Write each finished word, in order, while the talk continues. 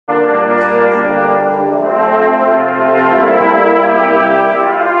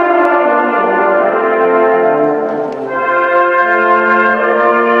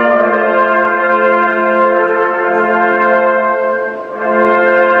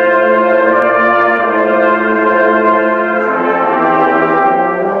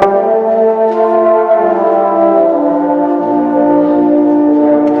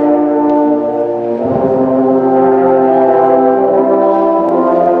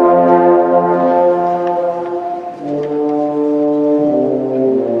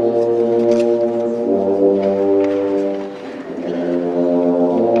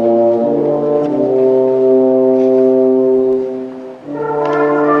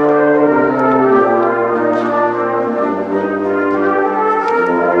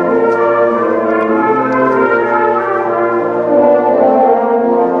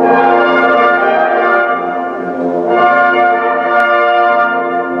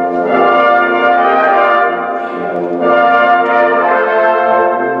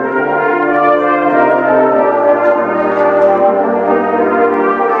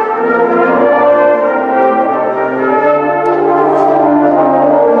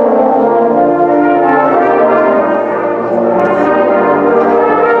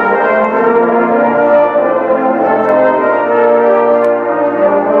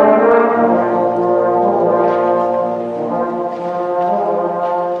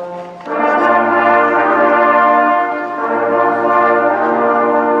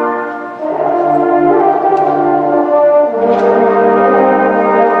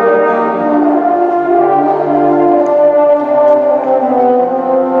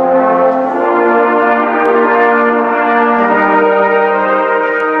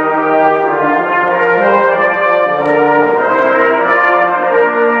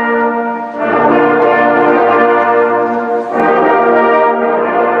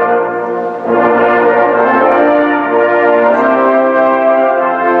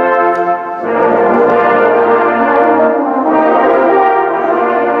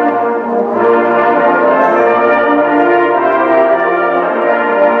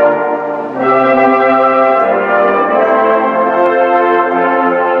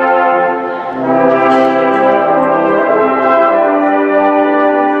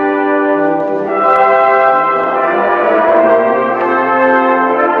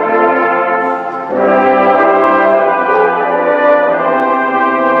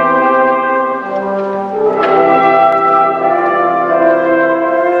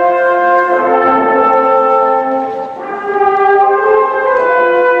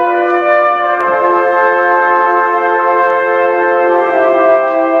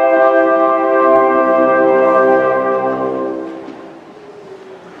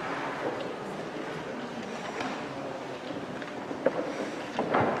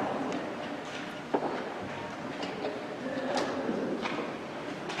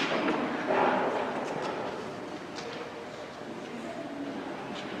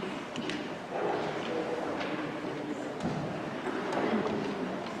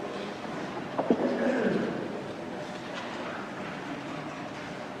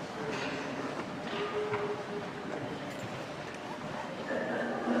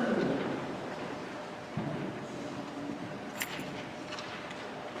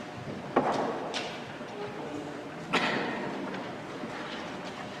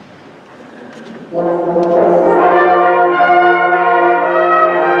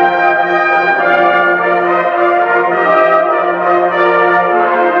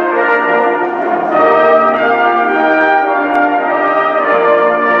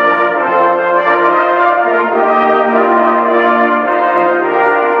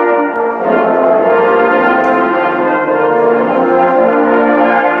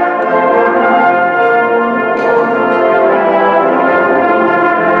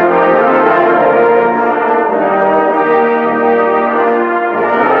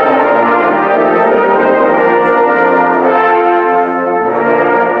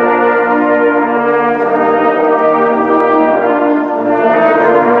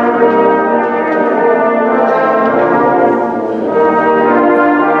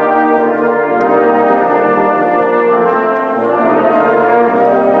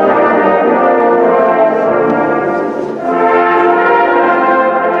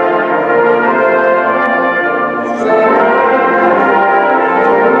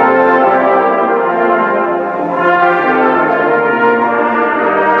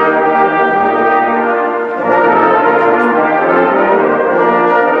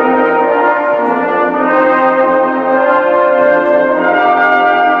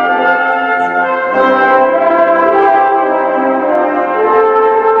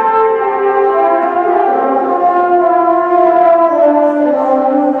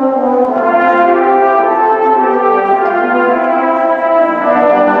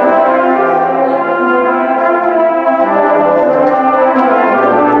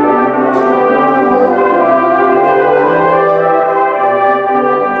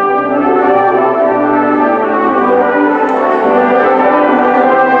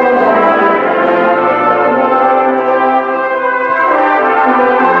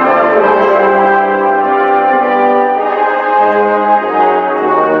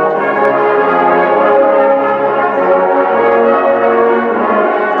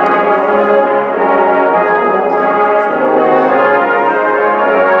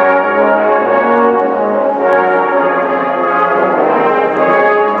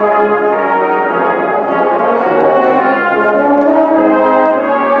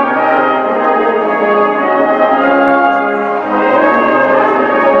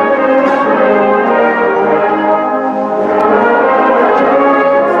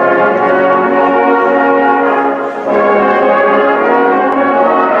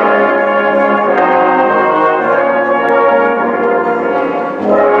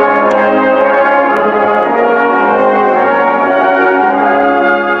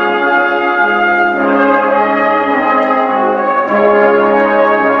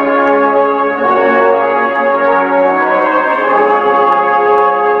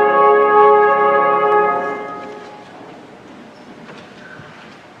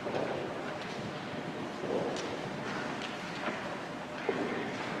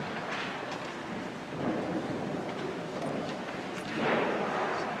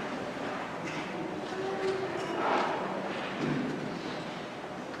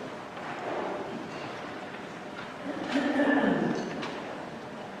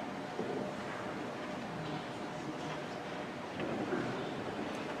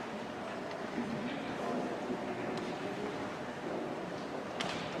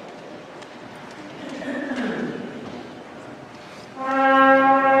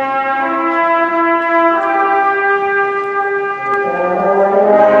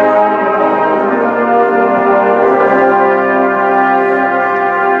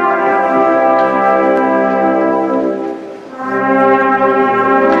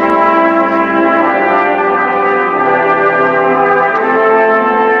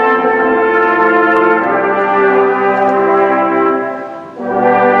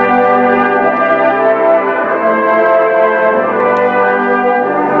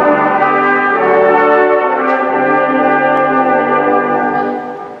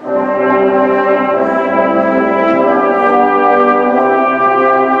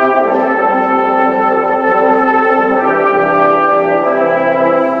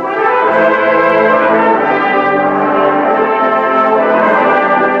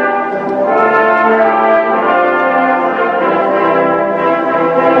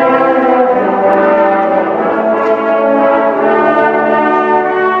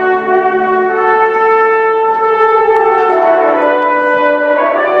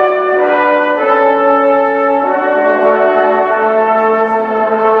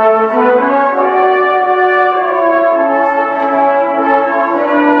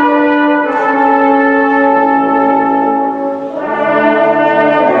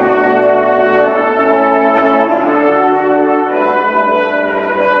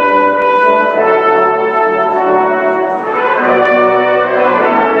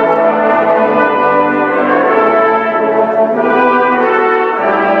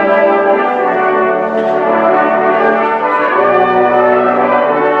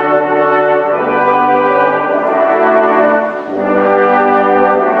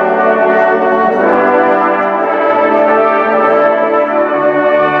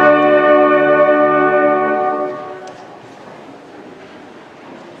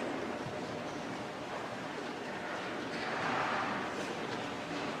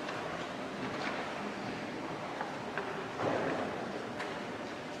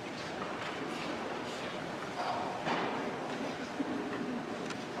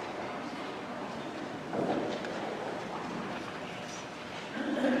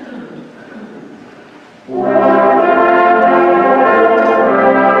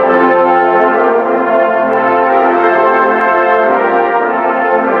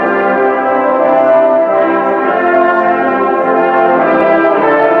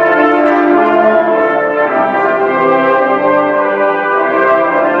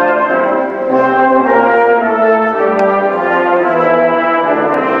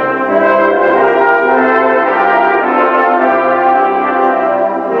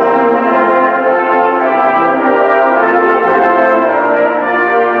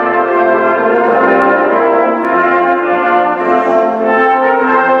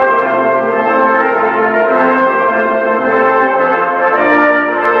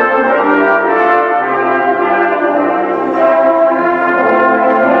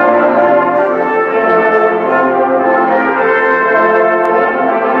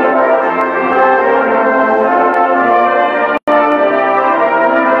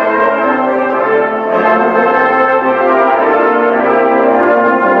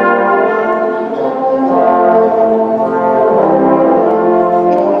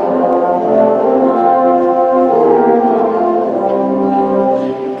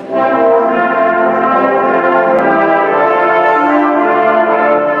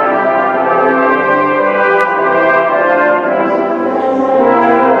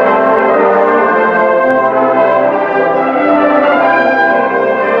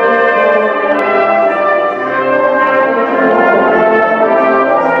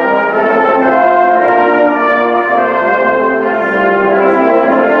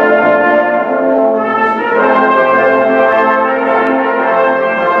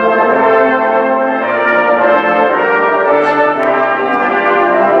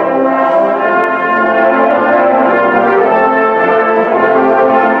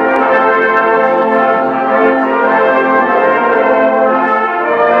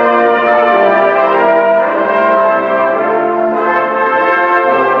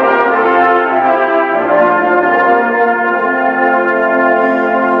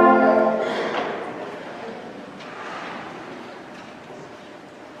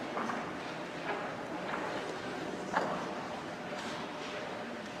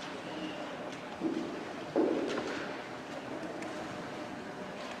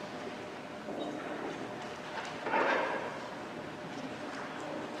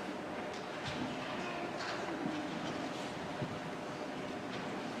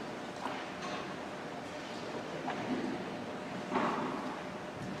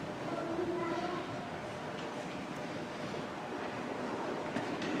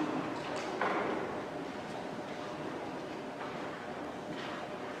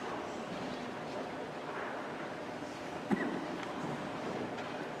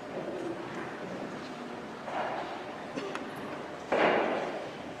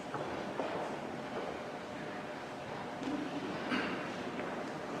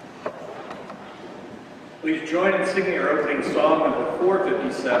Please join in singing our opening song, number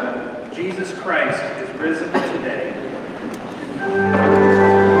 457, Jesus Christ is Risen Today.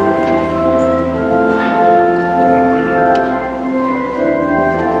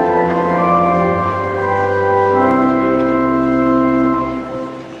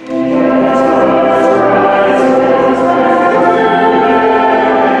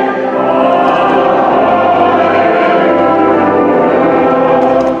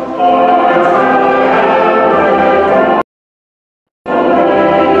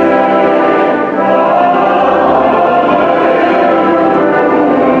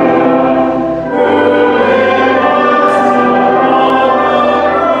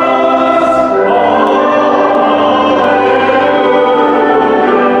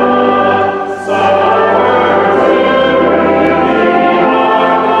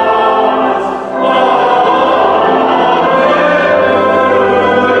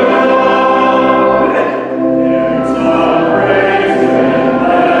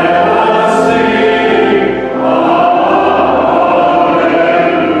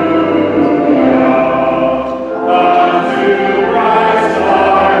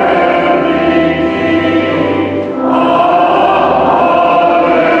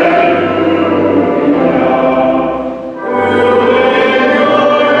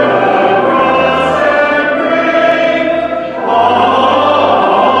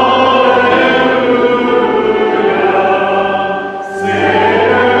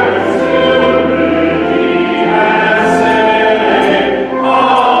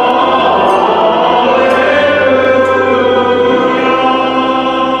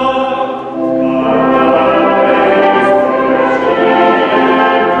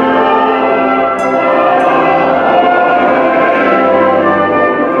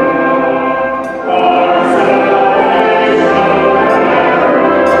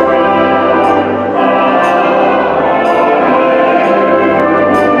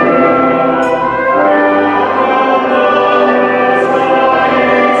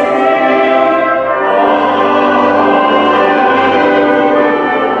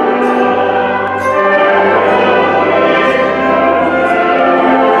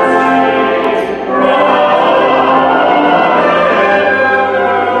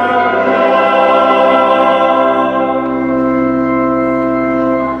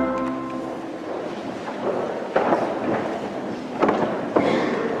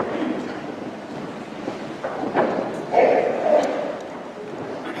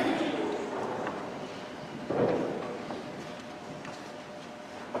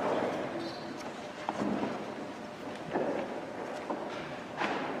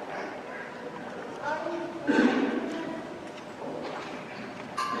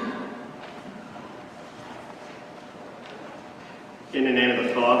 In the name of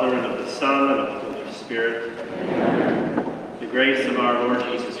the Father, and of the Son, and of the Holy Spirit. The grace of our Lord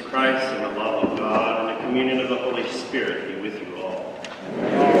Jesus Christ, and the love of God, and the communion of the Holy Spirit be with you all.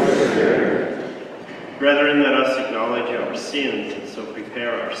 Brethren, let us acknowledge our sins, and so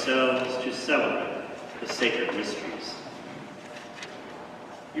prepare ourselves to celebrate the sacred mysteries.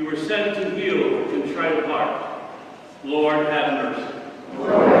 You were sent to heal the contrite heart. Lord, have mercy.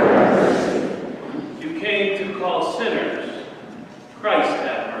 Lord, have mercy. You came to call sinners. Christ,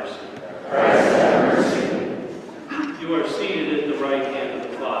 have mercy. Christ, have mercy. You are seated at the right hand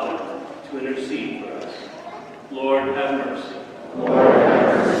of the Father to intercede for us. Lord, have mercy. Lord,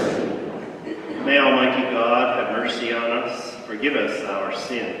 have mercy. May Almighty God have mercy on us, forgive us our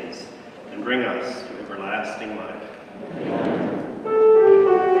sins, and bring us to everlasting life.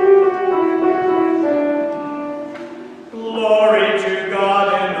 Glory to God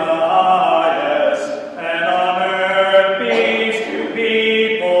in the highest, and on earth peace to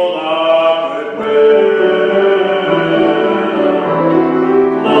people of good will.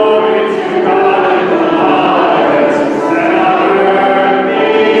 Glory to God in the highest, and on earth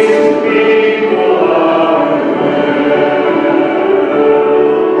peace to people of good will.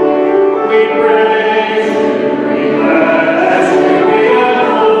 We praise you, we bless you, we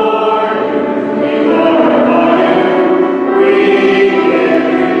adore you, we glorify you. We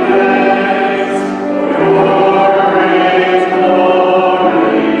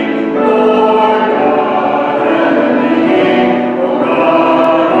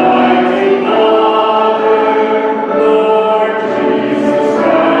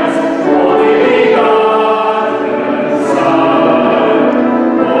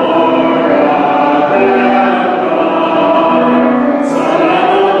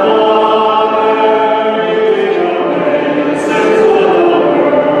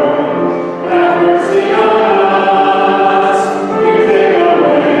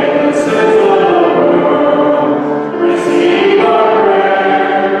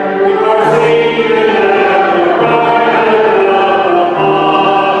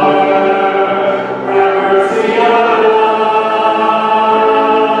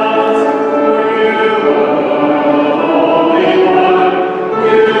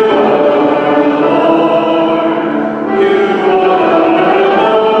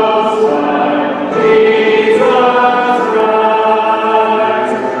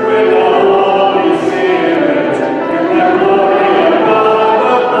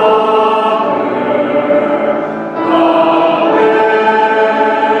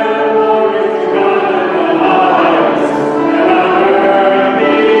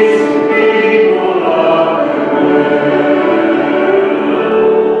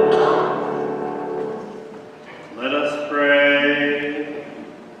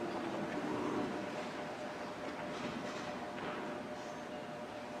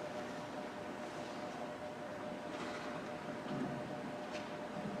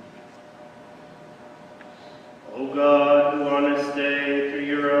O God, who on this day, through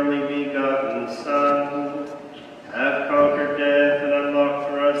your only begotten Son, have conquered death and unlocked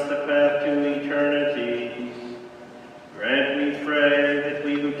for us the path to eternity, grant, we pray, that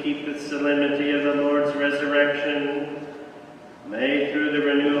we who keep the solemnity of the Lord's resurrection may, through the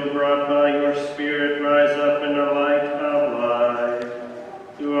renewal brought by your Spirit, rise up in the light of life.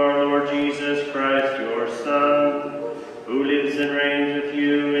 Through our Lord Jesus Christ, your Son, who lives and reigns with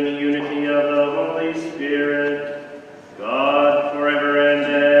you in the unity of the Holy Spirit, God, forever and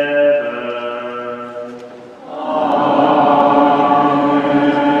ever.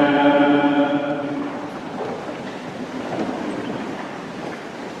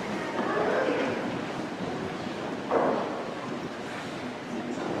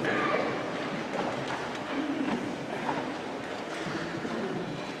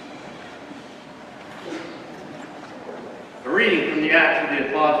 A reading from the Acts of the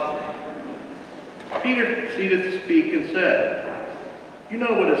Apostles. Peter proceeded to speak and said, "You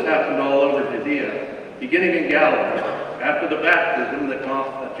know what has happened all over Judea, beginning in Galilee, after the baptism that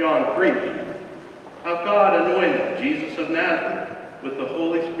John preached, how God anointed Jesus of Nazareth with the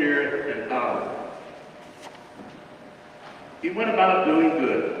Holy Spirit and power. He went about doing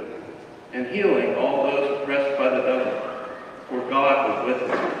good and healing all those oppressed by the devil, for God was with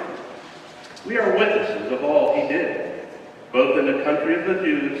him. We are witnesses of all he did, both in the country of the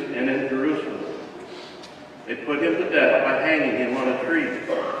Jews and in Jerusalem. They put him to death by hanging him on a tree.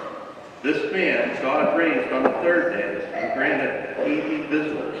 This man God raised on the third day and granted that he be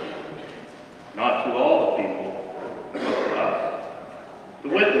visible, not to all the people, but to us, the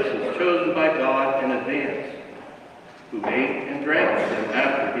witnesses chosen by God in advance, who ate and drank with him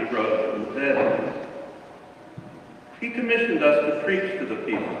after he rose from the dead. He commissioned us to preach to the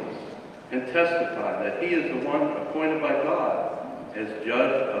people and testify that he is the one appointed by God as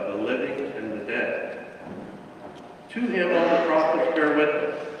judge of the living and the dead. To him all the prophets bear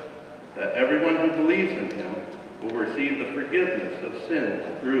witness that everyone who believes in him will receive the forgiveness of sins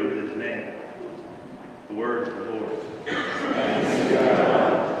through his name." The word of the Lord. Thanks be to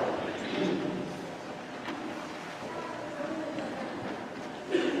God.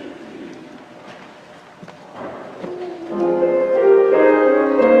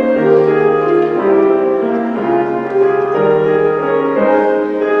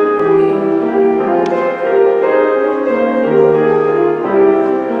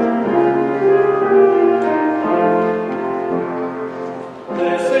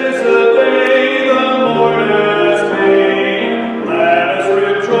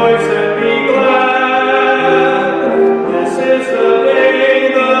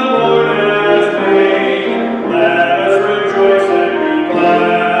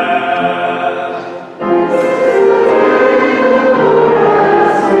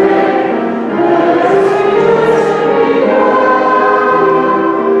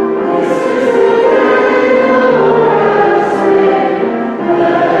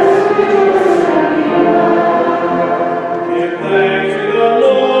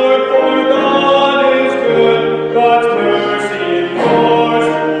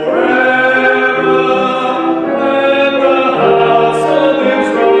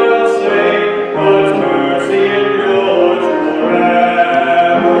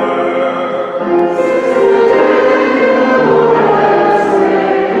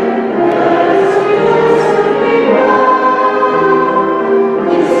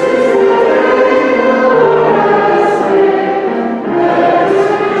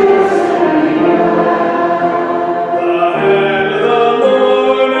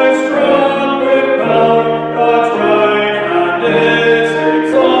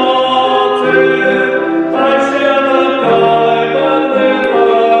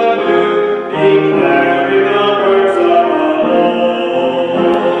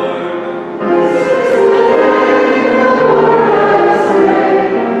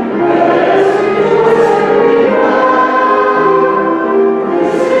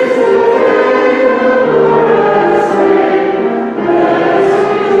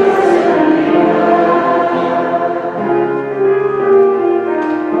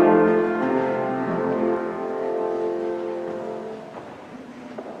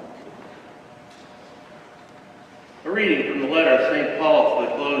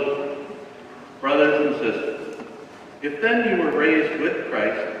 If then you were raised with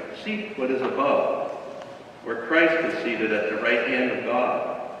Christ, seek what is above, where Christ is seated at the right hand of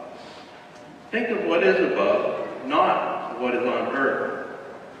God. Think of what is above, not what is on earth.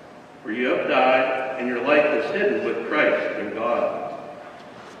 For you have died, and your life is hidden with Christ in God.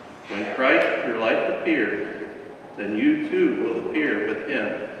 When Christ, your life, appears, then you too will appear with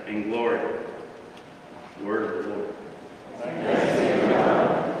him in glory. Word of the Lord.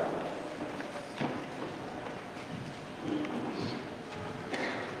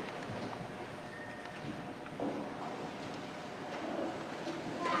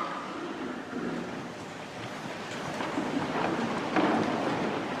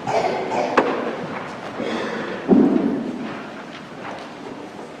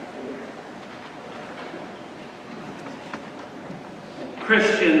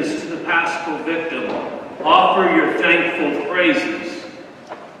 Christians to the Paschal Victim, offer your thankful praises.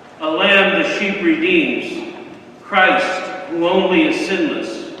 A lamb the sheep redeems, Christ, who only is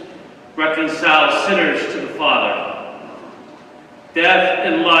sinless, reconciles sinners to the Father. Death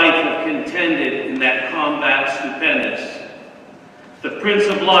and life have contended in that combat stupendous. The Prince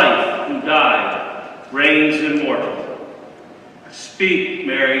of Life, who died, reigns immortal. Speak,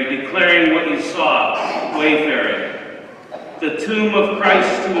 Mary, declaring what you saw, wayfaring. The tomb of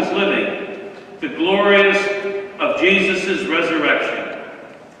Christ who is living, the glories of Jesus' resurrection.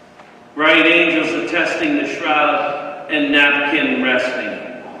 Bright angels attesting the shroud and napkin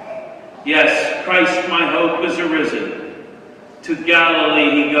resting. Yes, Christ my hope is arisen. To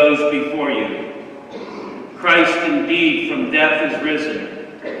Galilee he goes before you. Christ indeed from death is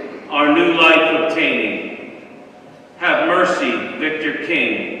risen, our new life obtaining. Have mercy, Victor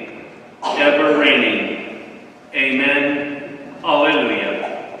King, ever reigning. Amen. Alleluia.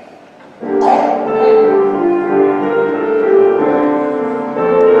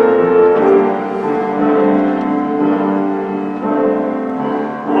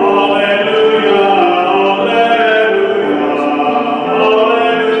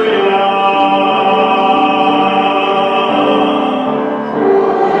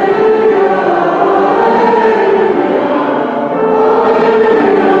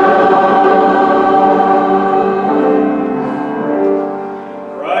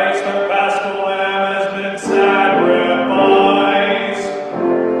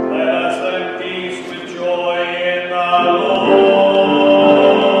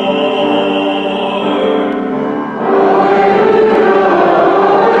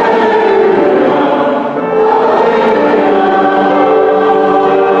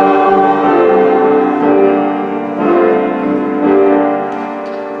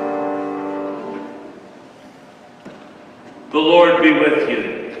 The Lord be with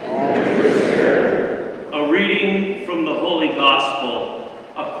you. A reading from the Holy Gospel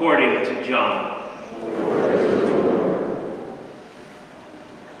according to John.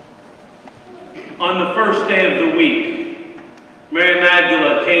 On the first day of the week, Mary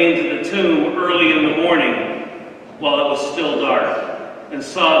Magdalene came to the tomb early in the morning while it was still dark and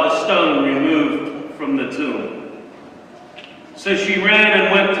saw the stone removed from the tomb. So she ran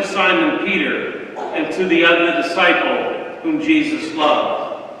and went to Simon Peter and to the other disciple whom Jesus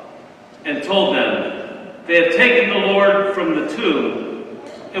loved, and told them, "They have taken the Lord from the tomb,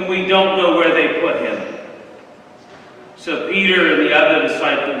 and we don't know where they put him." So Peter and the other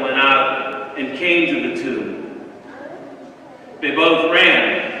disciple went out and came to the tomb. They both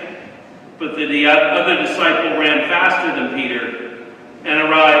ran, but the other disciple ran faster than Peter and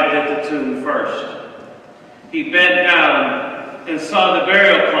arrived at the tomb first. He bent down and saw the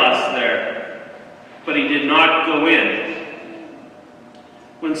burial cloths there, but he did not go in.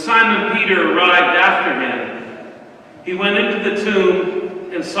 When Simon Peter arrived after him, he went into the tomb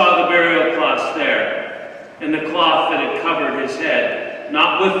and saw the burial cloths there, and the cloth that had covered his head,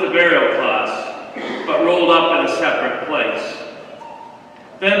 not with the burial cloths, but rolled up in a separate place.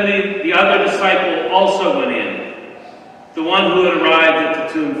 Then the other disciple also went in, the one who had arrived at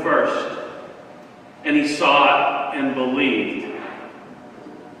the tomb first, and he saw it and believed.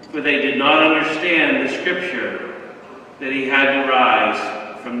 For they did not understand the scripture that he had to rise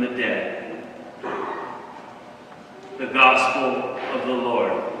from the dead. The Gospel of the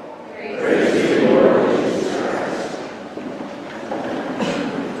Lord. Praise to you, Lord Jesus Christ.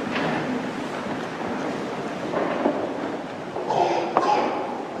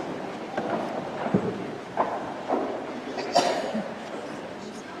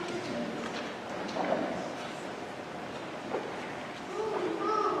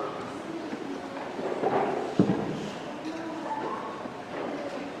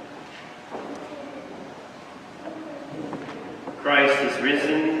 Christ is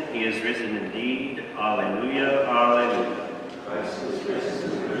risen, he is risen indeed. Alleluia, alleluia. Christ is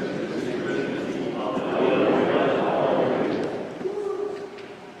risen, Alleluia.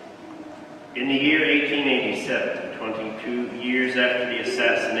 In the year 1887, 22 years after the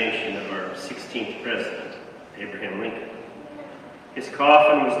assassination of our 16th president, Abraham Lincoln, his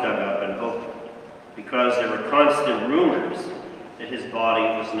coffin was dug up and opened because there were constant rumors that his body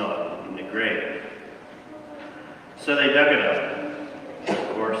was not in the grave. So they dug it up.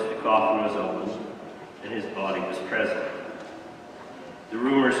 Of course, the coffin was open, and his body was present. The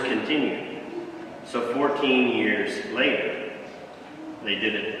rumors continued. So 14 years later, they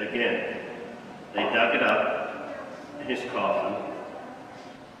did it again. They dug it up in his coffin,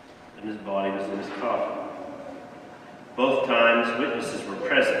 and his body was in his coffin. Both times, witnesses were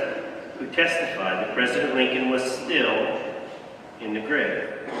present who testified that President Lincoln was still in the grave.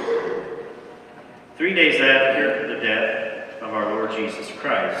 3 days after the death of our Lord Jesus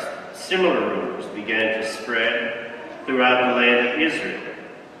Christ, similar rumors began to spread throughout the land of Israel.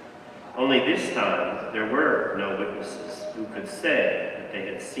 Only this time, there were no witnesses who could say that they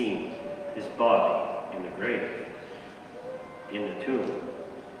had seen his body in the grave, in the tomb.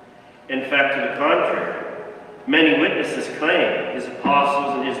 In fact, to the contrary, many witnesses claim, his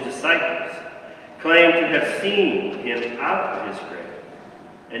apostles and his disciples, claim to have seen him out of his grave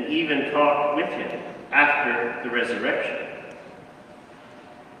and even talked with him after the resurrection.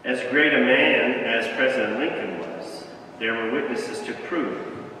 As great a man as President Lincoln was, there were witnesses to prove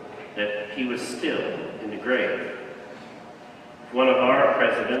that he was still in the grave. If one of our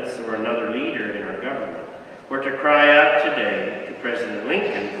presidents or another leader in our government were to cry out today to President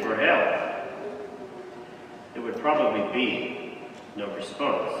Lincoln for help, there would probably be no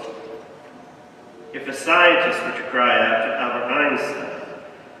response. If a scientist were to cry out to Albert Einstein,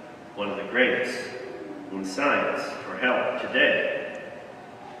 one of the greats in science, for help today,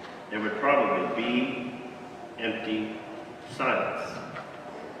 there would probably be empty silence.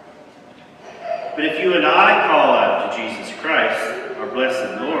 But if you and I call out to Jesus Christ, our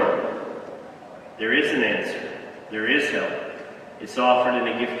blessed Lord, there is an answer. There is help. It's offered in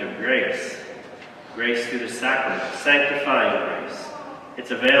a gift of grace. Grace through the sacrament, sanctifying grace.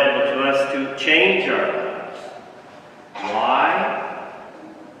 It's available to us to change our lives. Why?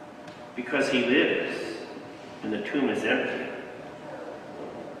 Because he lives and the tomb is empty.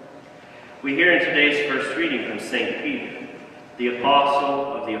 We hear in today's first reading from St. Peter, the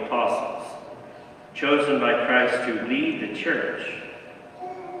apostle of the apostles, chosen by Christ to lead the church,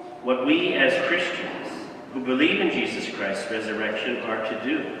 what we as Christians who believe in Jesus Christ's resurrection are to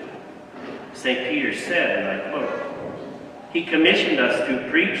do. St. Peter said, and I quote, "He commissioned us to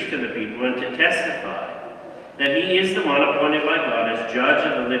preach to the people and to testify that he is the one appointed by God as judge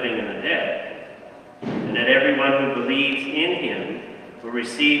of the living and the dead, and that everyone who believes in him will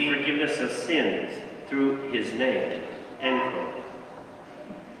receive forgiveness of sins through his name." End quote.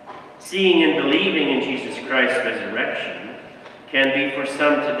 Seeing and believing in Jesus Christ's resurrection can be for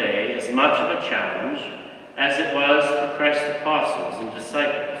some today as much of a challenge as it was for Christ's apostles and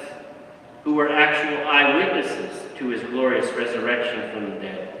disciples, who were actual eyewitnesses to his glorious resurrection from the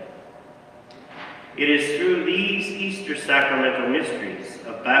dead. It is through these Easter sacramental mysteries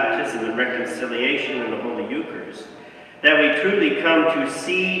of baptism and reconciliation in the Holy Eucharist that we truly come to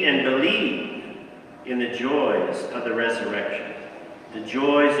see and believe in the joys of the resurrection, the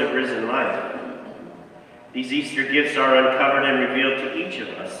joys of risen life. These Easter gifts are uncovered and revealed to each of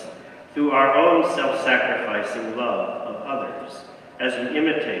us through our own self-sacrificing love of others as we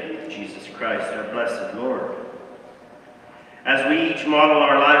imitate Jesus Christ, our blessed Lord. As we each model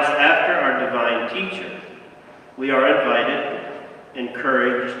our lives after our divine teacher, we are invited,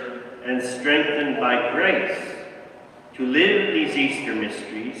 encouraged, and strengthened by grace to live these Easter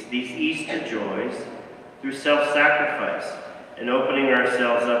mysteries, these Easter joys, through self-sacrifice and opening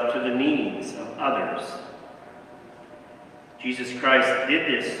ourselves up to the needs of others. Jesus Christ did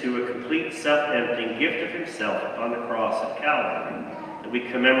this through a complete self-emptying gift of himself upon the cross of Calvary that we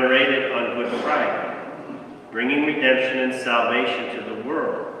commemorated on Good Friday, bringing redemption and salvation to the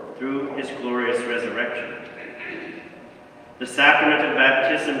world through his glorious resurrection. The sacrament of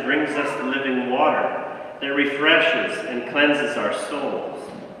baptism brings us the living water that refreshes and cleanses our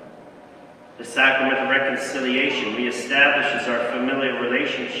souls. The sacrament of reconciliation reestablishes our familial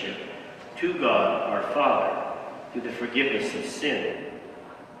relationship to God, our Father, through the forgiveness of sin.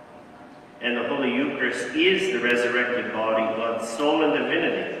 And the Holy Eucharist is the resurrected body, blood, soul, and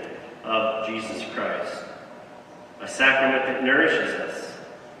divinity of Jesus Christ, a sacrament that nourishes us.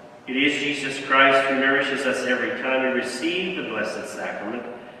 It is Jesus Christ who nourishes us every time we receive the Blessed Sacrament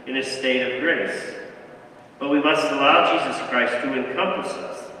in a state of grace. But we must allow Jesus Christ to encompass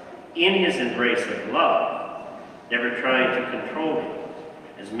us in his embrace of love, never trying to control him,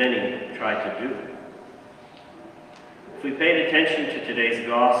 as many try to do. If we paid attention to today's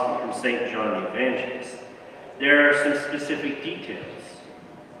Gospel from St. John the Evangelist, there are some specific details.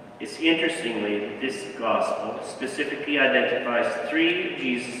 It's interestingly that this Gospel specifically identifies 3 of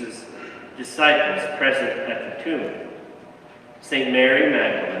Jesus' disciples present at the tomb: St. Mary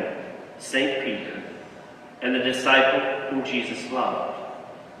Magdalene, St. Peter, and the disciple whom Jesus loved.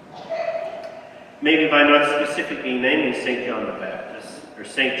 Maybe by not specifically naming St. John the Baptist, or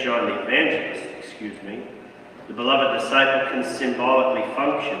St. John the Evangelist, the beloved disciple can symbolically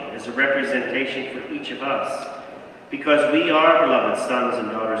function as a representation for each of us, because we are beloved sons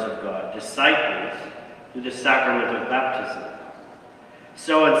and daughters of God, disciples through the sacrament of baptism.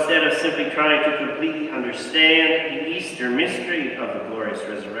 So instead of simply trying to completely understand the Easter mystery of the glorious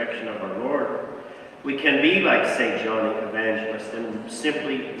resurrection of our Lord, we can be like St. John the Evangelist and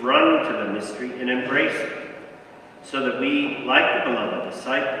simply run to the mystery and embrace it, so that we, like the beloved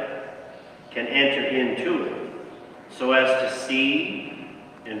disciple, can enter into it, so as to see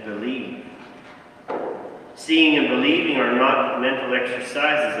and believe. Seeing and believing are not mental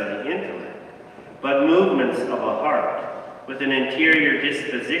exercises of the intellect, but movements of a heart with an interior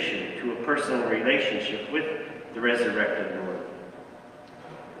disposition to a personal relationship with the resurrected Lord.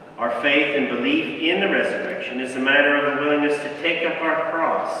 Our faith and belief in the resurrection is a matter of a willingness to take up our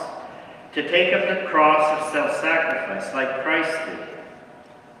cross, to take up the cross of self-sacrifice like Christ did,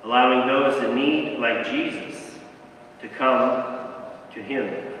 allowing those in need like Jesus to come to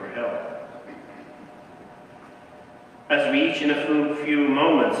him for help. As we each in a few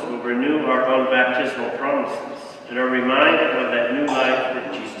moments will renew our own baptismal promises and are reminded of that new life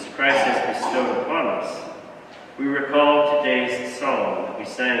that Jesus Christ has bestowed upon us, we recall today's song that we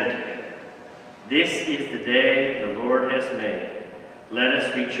sang together. This is the day the Lord has made. Let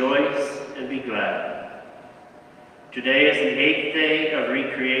us rejoice and be glad. Today is the 8th day of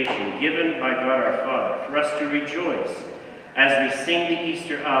recreation given by God our Father for us to rejoice as we sing the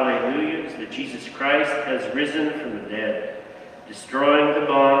Easter Alleluias that Jesus Christ has risen from the dead, destroying the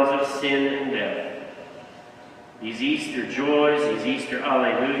bonds of sin and death. These Easter joys, these Easter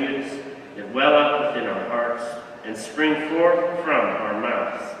Alleluias that well up within our hearts and spring forth from our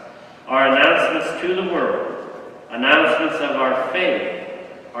mouths are announcements to the world, announcements of our faith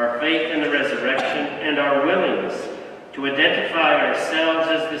in the resurrection, and our willingness to identify ourselves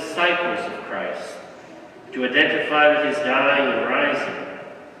as disciples of Christ, to identify with his dying and rising,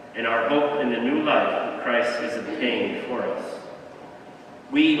 and our hope in the new life that Christ has obtained for us.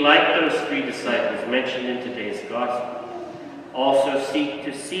 We, like those 3 disciples mentioned in today's Gospel, also seek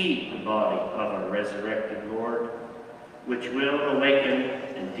to see the body of our resurrected Lord, which will awaken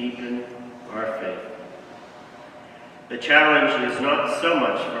and deepen our faith. The challenge is not so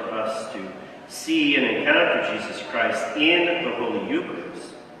much for us to see and encounter Jesus Christ in the Holy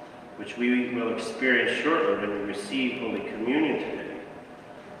Eucharist, which we will experience shortly when we receive Holy Communion today.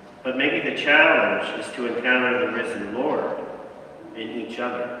 But maybe the challenge is to encounter the risen Lord in each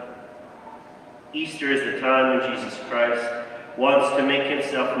other. Easter is the time when Jesus Christ wants to make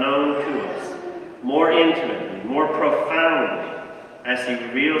himself known to us more intimately, more profoundly, as he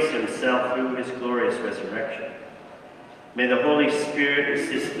reveals himself through his glorious resurrection. May the Holy Spirit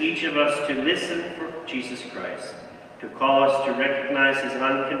assist each of us to listen for Jesus Christ, to call us to recognize his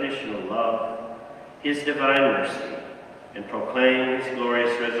unconditional love, his divine mercy, and proclaim his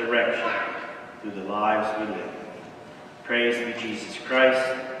glorious resurrection through the lives we live. Praise be Jesus Christ,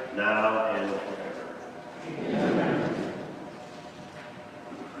 now and forever. Amen.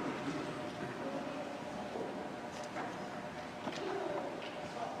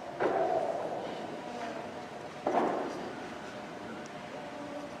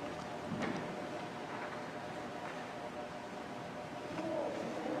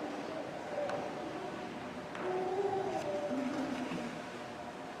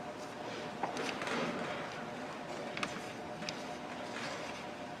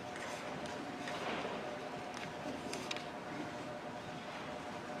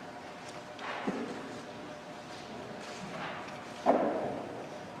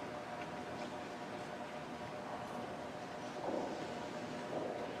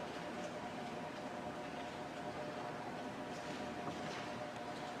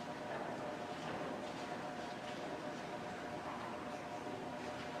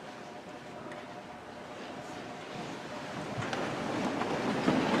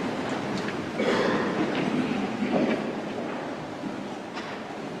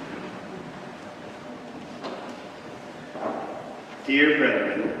 Dear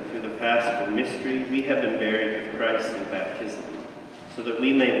brethren, through the Paschal mystery, we have been buried with Christ in baptism, so that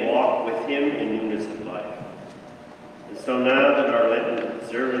we may walk with him in newness of life. And so now that our Lenten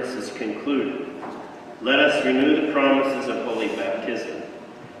observance is concluded, let us renew the promises of holy baptism,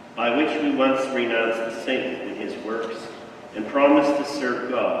 by which we once renounced the Saint and his works, and promised to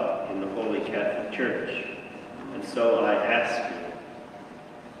serve God in the Holy Catholic Church. And so I ask you,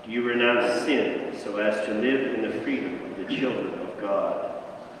 do you renounce sin so as to live in the freedom of the children of God?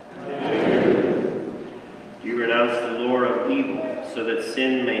 Amen. Do you renounce the lure of evil so that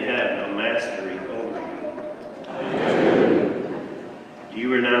sin may have no mastery over you? Do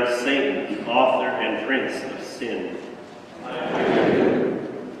you renounce Satan, the author and prince of sin?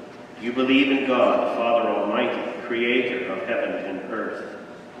 Do you believe in God, the Father Almighty, creator of heaven and earth?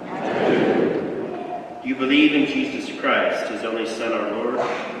 Do you believe in Jesus Christ, his only Son, our Lord,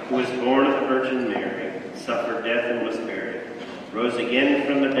 who was born of the Virgin Mary, suffered death and was buried, rose again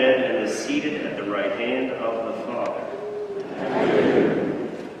from the dead, and is seated at the right hand of the Father?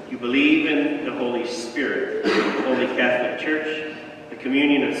 You believe in the Holy Spirit, the Holy Catholic Church, the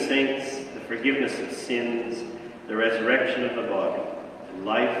communion of saints, the forgiveness of sins, the resurrection of the body, and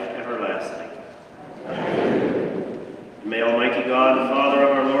life everlasting. May Almighty God, the Father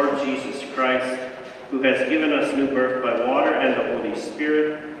of our Lord Jesus Christ, who has given us new birth by water and the Holy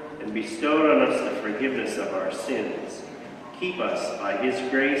Spirit, and bestowed on us the forgiveness of our sins, keep us by his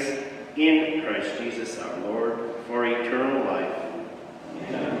grace in Christ Jesus our Lord for eternal life.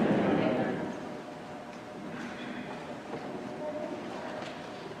 Amen.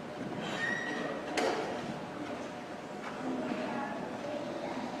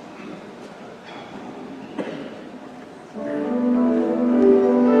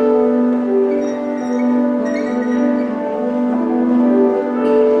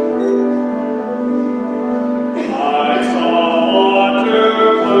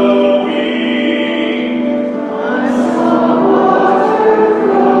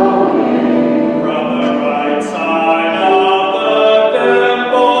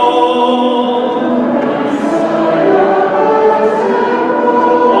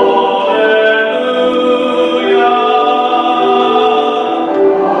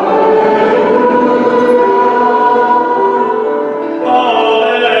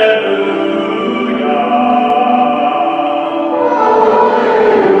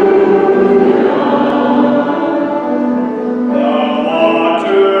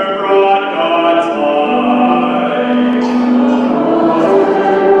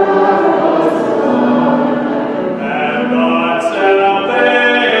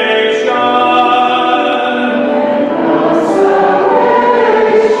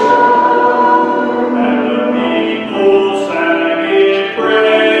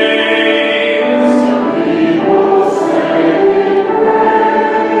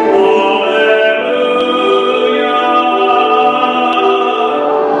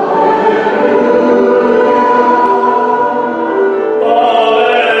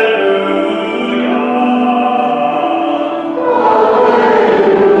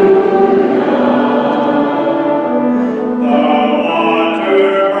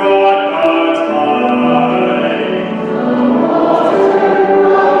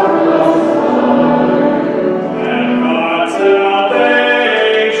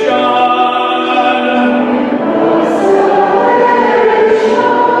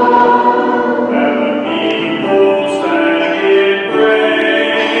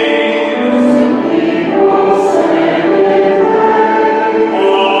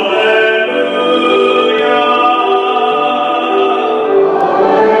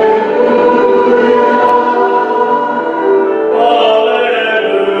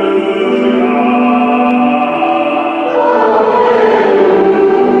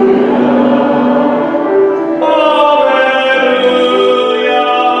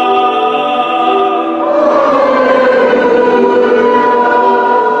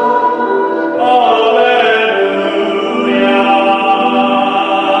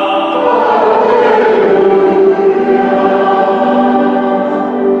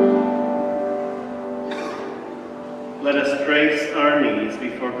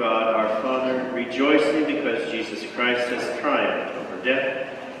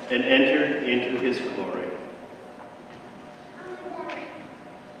 and enter into his glory.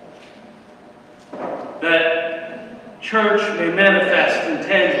 That church may manifest in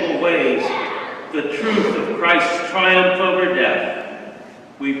tangible ways the truth of Christ's triumph over death,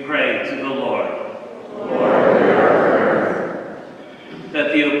 we pray to the Lord.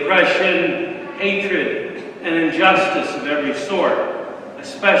 That the oppression, hatred, and injustice of every sort,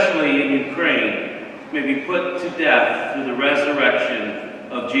 especially in Ukraine, may be put to death through the resurrection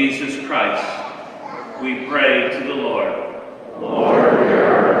of Jesus Christ. We pray to the Lord.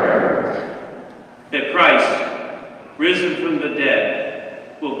 That Christ, risen from the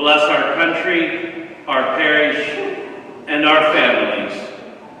dead, will bless our country, our parish, and our families.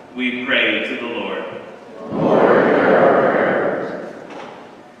 We pray to the Lord.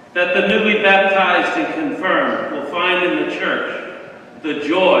 That the newly baptized and confirmed will find in the church the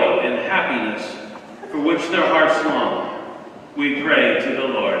joy and happiness for which their hearts long. We pray to the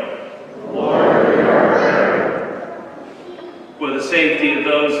Lord. for the safety of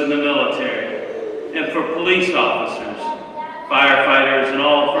those in the military, and for police officers, firefighters, and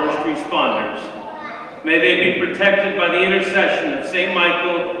all first responders. May they be protected by the intercession of St.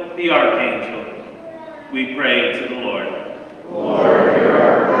 Michael the Archangel. We pray to the Lord. Lord, hear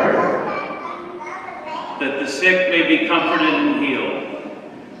our prayer. That the sick may be comforted and healed,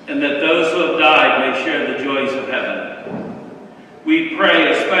 and that those who have died may share the joys of heaven. We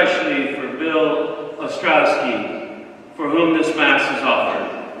pray especially for Bill Ostrowski, for whom this Mass is offered.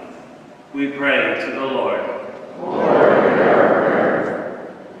 We pray to the Lord. Lord, hear our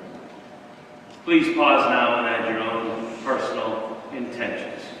prayer. Please pause now and add your own personal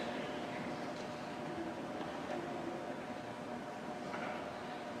intentions.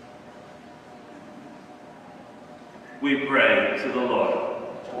 We pray to the Lord.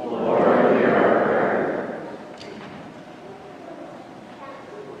 Lord, hear our prayer.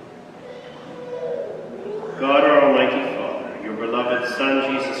 God, our Almighty Father, your beloved Son,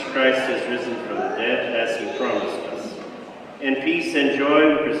 Jesus Christ, has risen from the dead as he promised us. In peace and joy,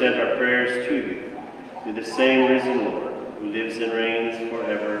 we present our prayers to you, through the same risen Lord, who lives and reigns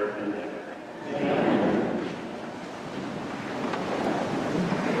forever and ever. Amen.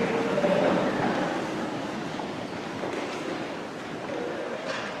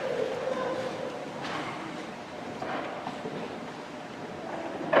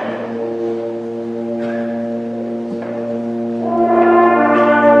 Lord,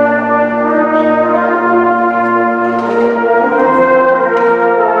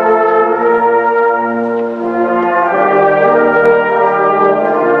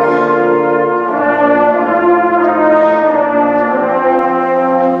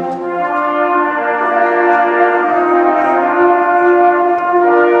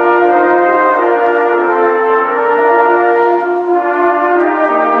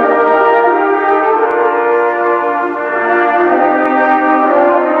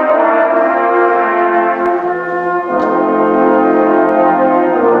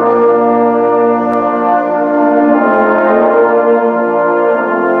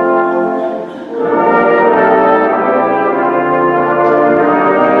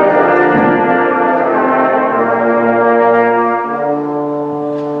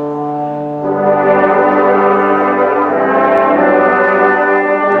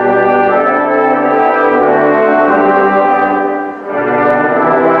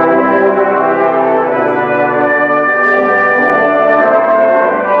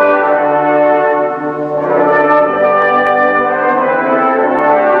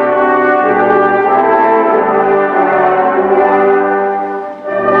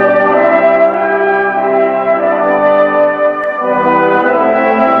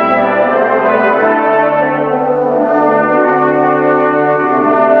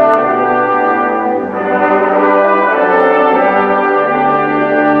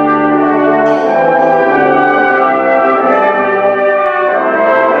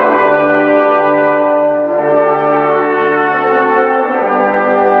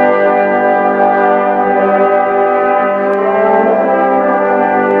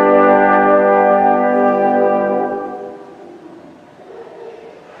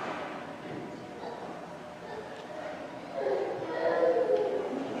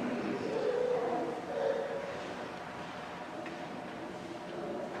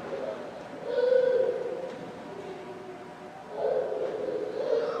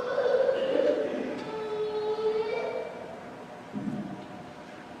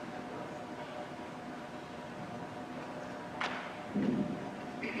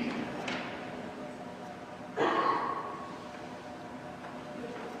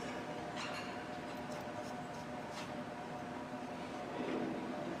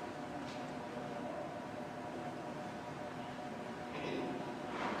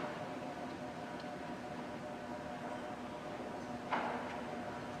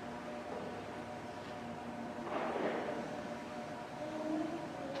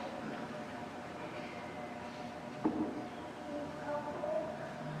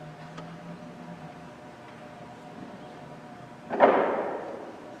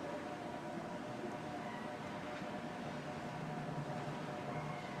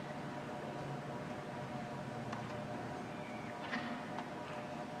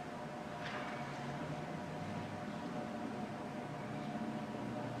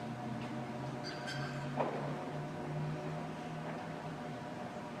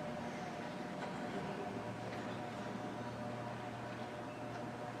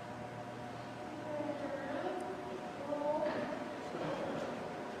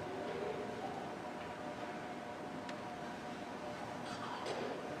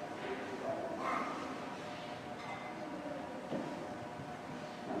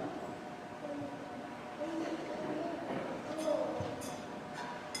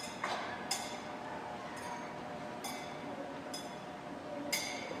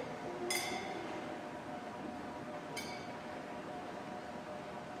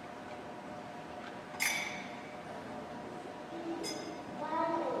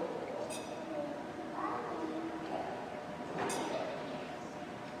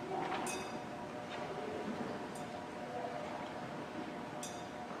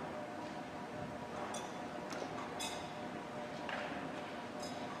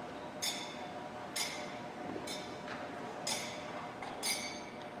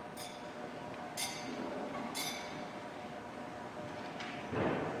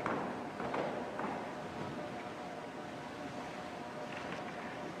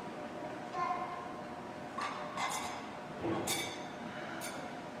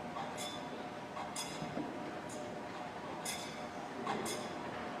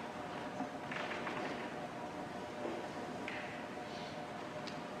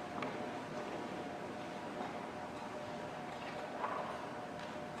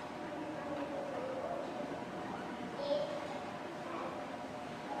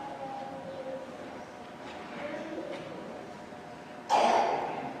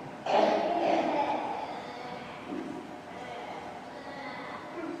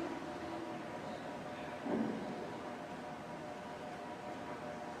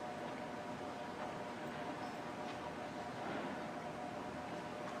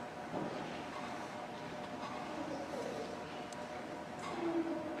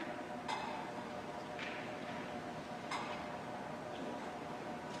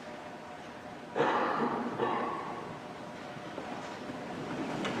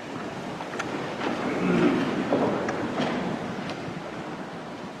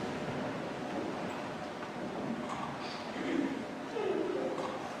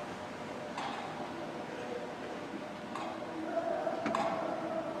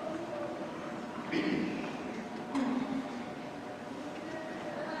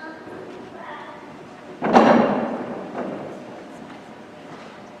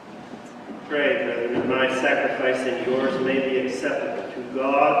 and yours may be acceptable to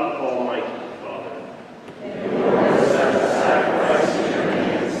God, the Almighty Father. And Lord, accept the sacrifice of your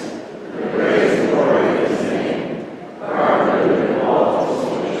hands, for the praise and glory of his name, for our good and all of his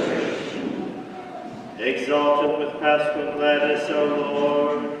holy church. Exalted with paschal gladness, O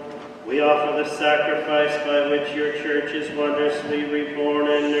Lord, we offer the sacrifice by which your church is wondrously reborn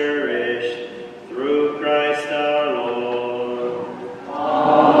and nourished, through Christ our Lord.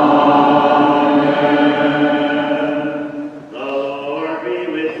 Amen. The Lord be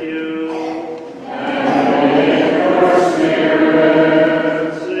with you. And with your spirit.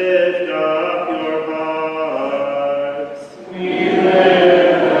 Lift up your hearts. We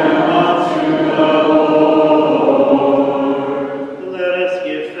lift them up to the Lord. Let us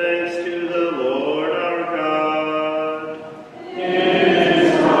give thanks to the Lord our God. It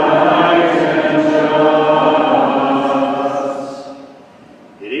is right and just.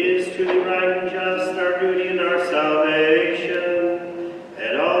 It is truly right and just, our duty and our salvation,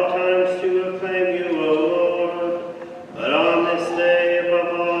 at all times to acclaim you, O Lord, but on this day,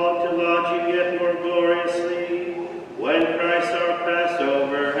 above all, to laud you yet more gloriously, when Christ our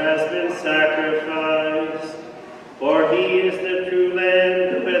Passover has been sacrificed. For he is the true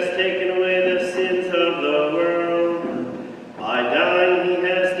Lamb who has taken away the sins of the world. By dying he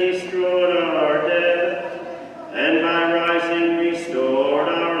has destroyed our death, and by rising restored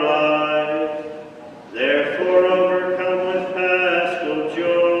our life. Therefore, overcome with paschal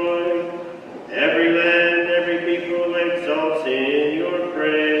joy, every land, every people exalts in your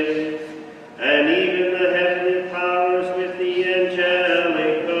praise, and even the heavenly powers with the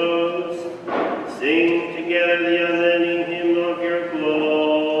angelic host sing together the unending hymn of your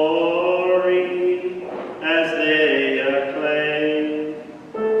glory as they acclaim.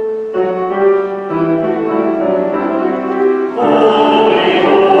 Holy,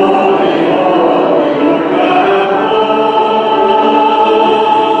 holy, holy, Lord God of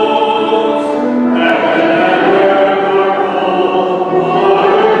hosts, heaven and earth are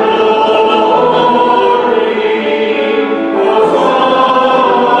full of glory. Hosanna,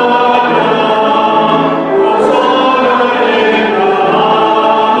 Hosanna in the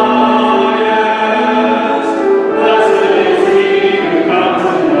highest. Blessed is he who comes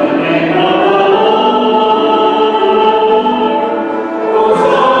in the name of the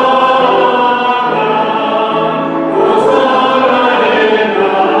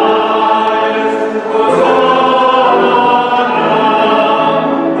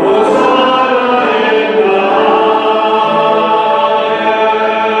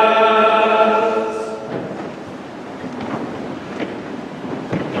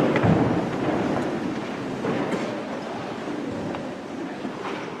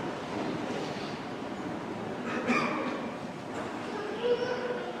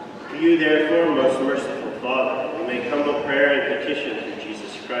To you, therefore, most merciful Father, we make humble prayer and petition through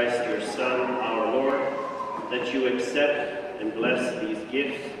Jesus Christ, your Son, our Lord, that you accept and bless these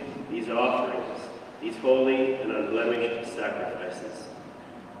gifts, these offerings, these holy and unblemished sacrifices,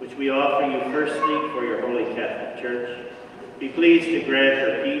 which we offer you firstly for your holy Catholic Church. Be pleased to grant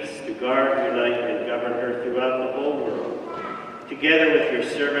her peace, to guard, unite, and govern her throughout the whole world, together with your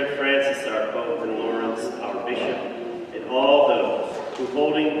servant Francis, our Pope, and Lawrence, our Bishop, and all those who,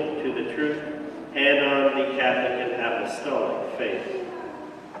 holding to the truth, hand on the Catholic and Apostolic faith.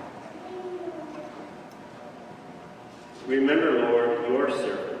 Remember, Lord, your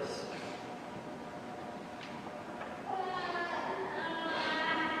servants.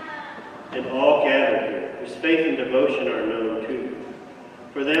 And all gathered here, whose faith and devotion are known to you.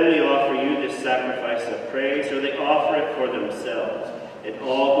 For them we offer you this sacrifice of praise, or they offer it for themselves and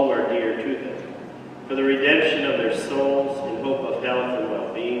all who are dear to them, for the redemption of their souls in hope of health and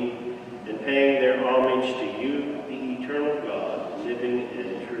well-being, and paying their homage to you, the eternal God, living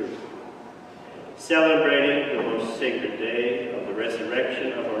and true. Celebrating the most sacred day of the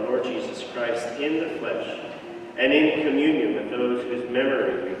resurrection of our Lord Jesus Christ in the flesh, and in communion with those whose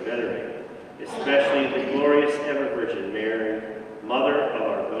memory we venerate, especially the glorious ever-Virgin Mary, Mother of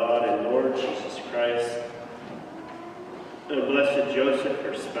our God and Lord Jesus Christ, the blessed Joseph,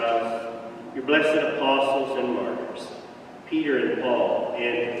 her spouse, your blessed apostles and martyrs, Peter and Paul,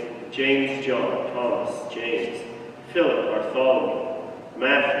 and James, John, Thomas, James, Philip, Bartholomew,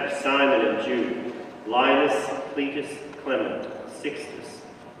 Matthew, Simon and Jude, Linus, Cletus, Clement, Sixtus,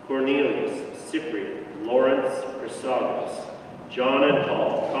 Cornelius, Cyprian, Lawrence, Chrysogonus, John and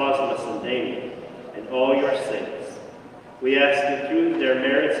Paul, Cosmas and Damian, and all your saints. We ask that through their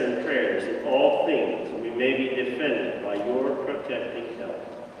merits and prayers in all things we may be defended by your protecting help.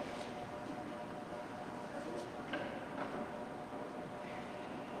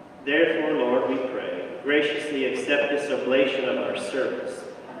 Therefore, Lord, we pray, graciously accept this oblation of our service,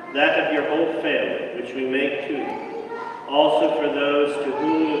 that of your whole family, which we make to you. Also for those to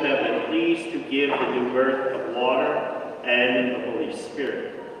whom you have been pleased to give the new birth of water and the Holy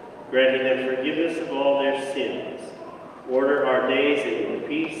Spirit, granting them forgiveness of all their sins. Order our days in your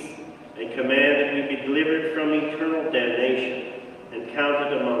peace, and command that we be delivered from eternal damnation, and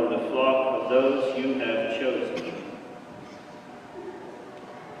counted among the flock of those you have chosen.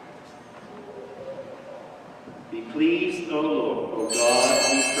 Be pleased, O Lord, O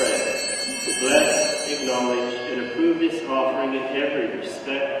God, we pray, to bless, acknowledge, and approve this offering in every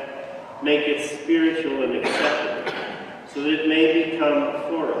respect. Make it spiritual and acceptable, so that it may become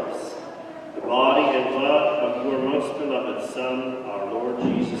for us the body and blood of your most beloved Son, our Lord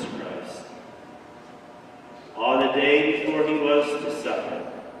Jesus Christ. On the day before he was to suffer,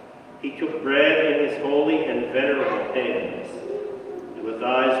 he took bread in his holy and venerable hands, and with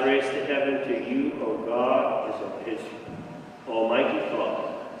eyes raised to heaven to you, O God, as his almighty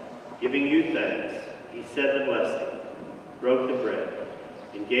Father, giving you thanks, he said the blessing, broke the bread,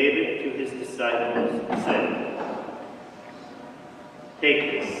 and gave it to his disciples, saying,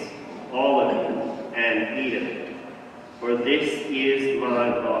 "Take this, all of you, and eat of it, for this is my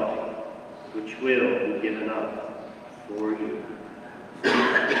body, which will be given up for you."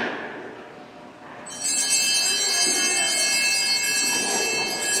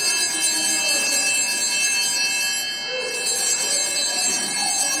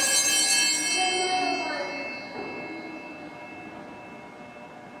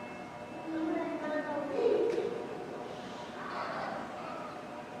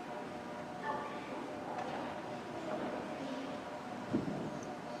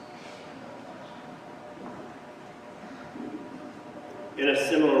 In a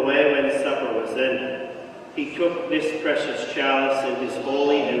similar way, when supper was ended, he took this precious chalice in his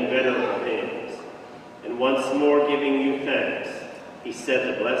holy and venerable hands, and once more giving you thanks, he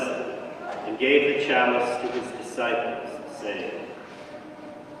said the blessing, and gave the chalice to his disciples, saying,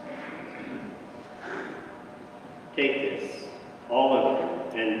 "Take this, all of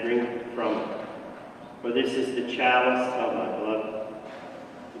you, and drink from it, for this is the chalice of my blood,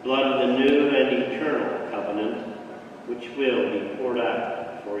 the blood of the new and eternal covenant, which will be poured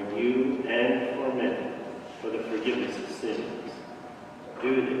out for you and for many for the forgiveness of sins.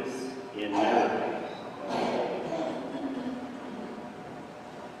 Do this in memory of me."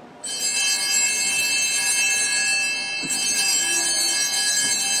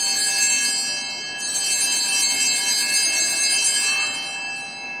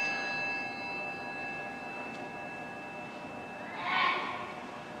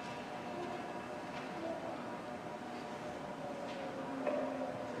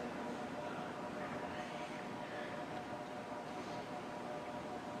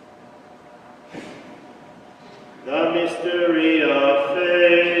 The mystery of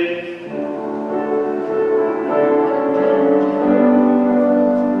faith.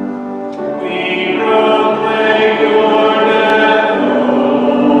 We proclaim your death,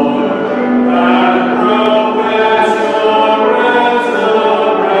 Lord, and profess your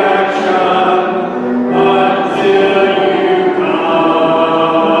resurrection until you come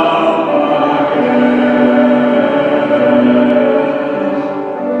again.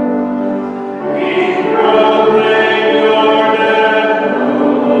 We proclaim your death,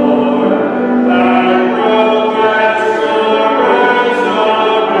 Lord, and profess your resurrection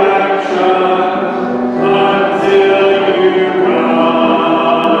until you come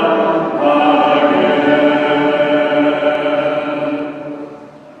again.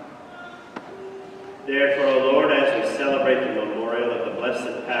 Therefore, O Lord, as we celebrate the memorial of the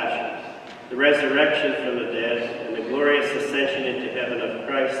Blessed Passion, the resurrection from the dead, and the glorious ascension into heaven of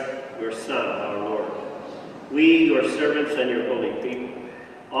Christ, your Son, our Lord, we, your servants and your holy people,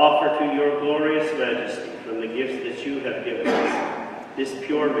 offer to your glorious majesty from the gifts that you have given us, this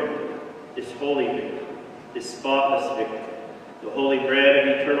pure victory, this holy victory, this spotless victory, the holy bread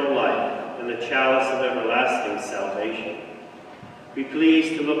of eternal life, and the chalice of everlasting salvation. Be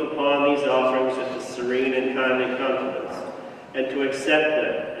pleased to look upon these offerings with a serene and kindly countenance, and to accept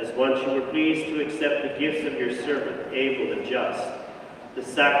them as once you were pleased to accept the gifts of your servant, Abel the just, the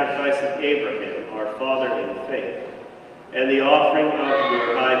sacrifice of Abraham, our father in faith, and the offering of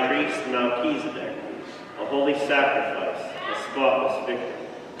your high priest Melchizedek, a holy sacrifice, a spotless victory.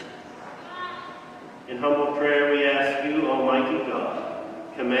 In humble prayer we ask you, Almighty God,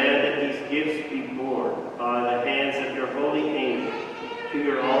 command that these gifts be borne by the hands of your holy angel to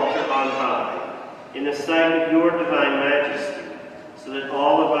your altar on high, in the sight of your divine majesty, so that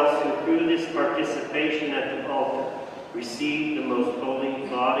all of us who through this participation at the altar receive the most holy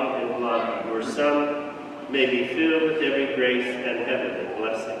body and blood of your Son, may be filled with every grace and heavenly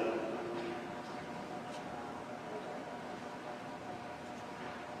blessing.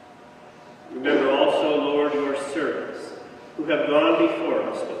 Remember also, Lord, your servants, who have gone before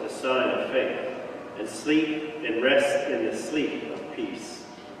us with the sign of faith, and sleep and rest in the sleep of peace.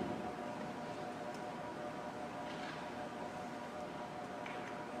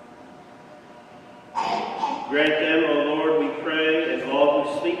 Grant them, O Lord, we pray, and all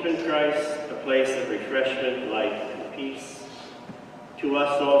who sleep in Christ, a place of refreshment, light, and peace. To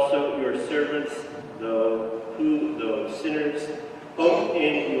us also, your servants, though sinners, hope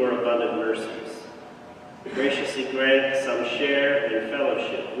in your abundant mercies. Graciously grant some share in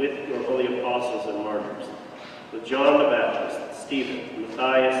fellowship with your holy apostles and martyrs, with John the Baptist, Stephen,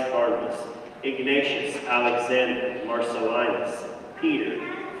 Matthias, Barnabas, Ignatius, Alexander, Marcellinus, Peter,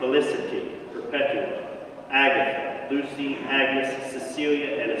 Felicity, Perpetua, Agatha, Lucy, Agnes,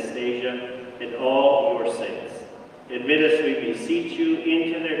 Cecilia, Anastasia, and all your saints. Admit us, we beseech you,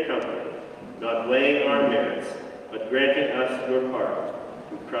 into their company, not weighing our merits, but granting us your pardon,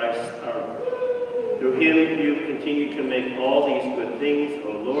 through Christ our Lord. Through him you continue to make all these good things,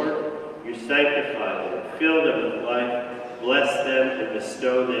 O Lord. You sanctify them, fill them with life, bless them, and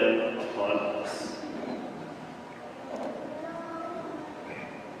bestow them upon us.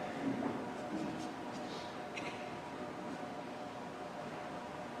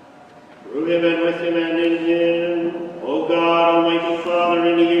 Through him and with him and in him, O God, Almighty Father,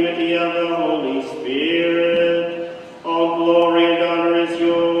 in the unity of the Holy Spirit, all glory and honor is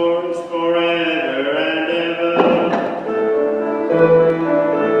yours forever and ever.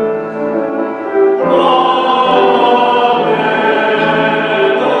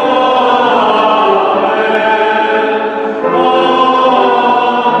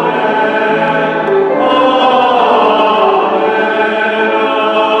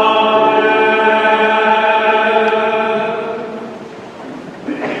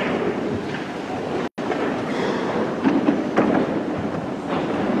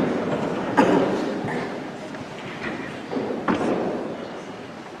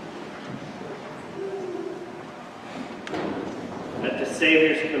 At the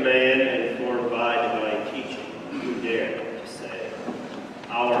Savior's command, and informed by divine teaching, you dare to say,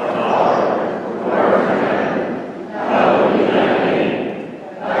 Our Father, who art in heaven, hallowed be thy name.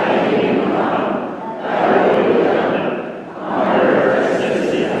 Thy kingdom come, thy will be done, on earth as it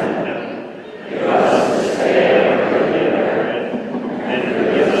is in heaven. Give us this day our daily bread, and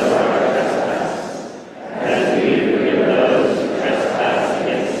forgive us our trespasses, as we forgive those who trespass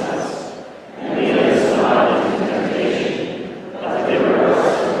against us. And lead us not into temptation, but deliver us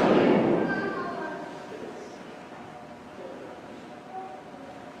from evil.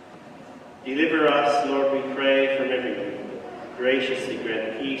 Deliver us, Lord, we pray, from every evil. Graciously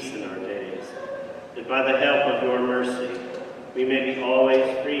grant peace in our days, that by the help of your mercy we may be always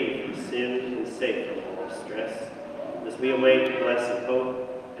free from sin and safe from all distress, as we await the blessed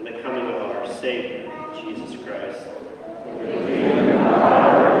hope and the coming of our Savior, Jesus Christ.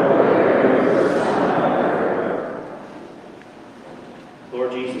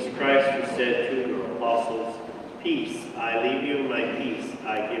 Lord Jesus Christ, who said to your apostles, Peace I leave you, my peace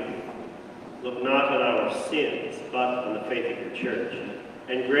I give you. Look not on our sins, but on the faith of your church,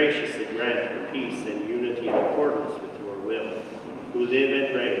 and graciously grant her peace and unity in accordance with your will, who live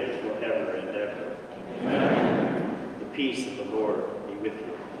and reign forever and ever. Amen. The peace of the Lord be with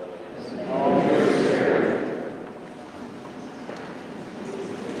you. Always.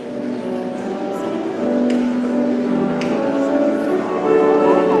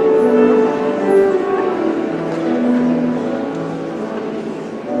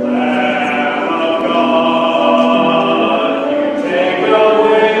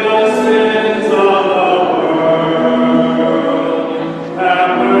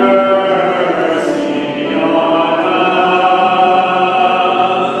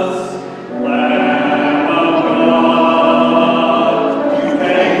 Lamb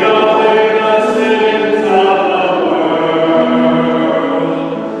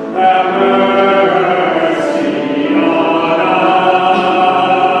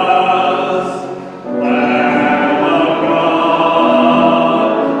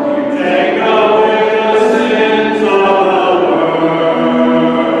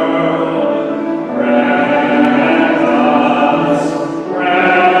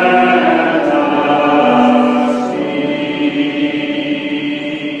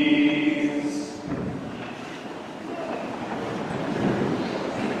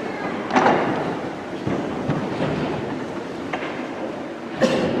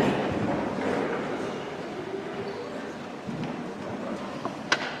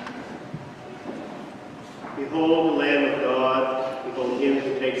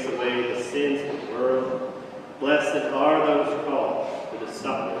takes away the sins of the world. Blessed are those called to the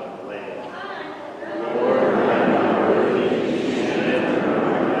supper of the Lamb. Lord, I am not worthy to enter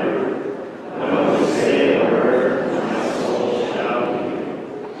your house, but say a word, and my soul shall be healed.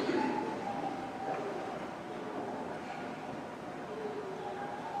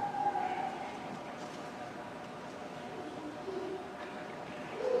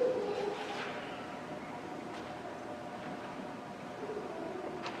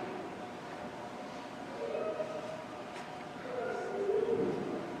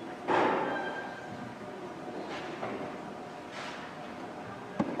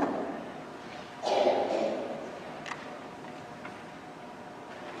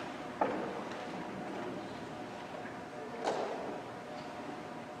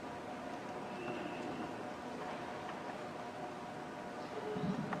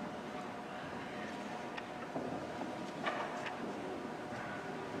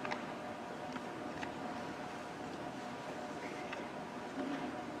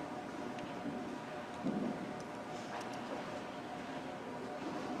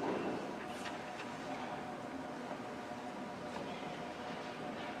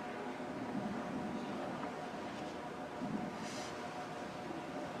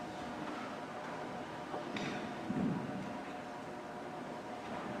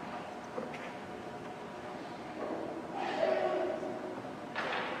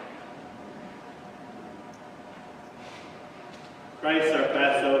 Christ our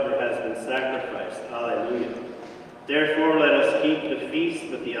Passover has been sacrificed. Alleluia. Therefore let us keep the feast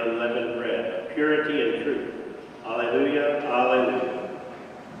with the unleavened bread of purity and truth. Alleluia, alleluia.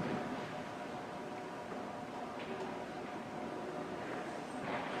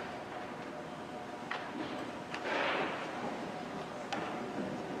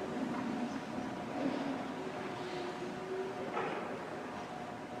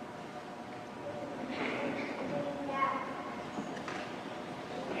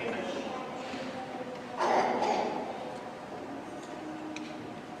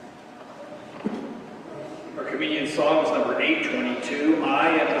 Our communion song is number 822, I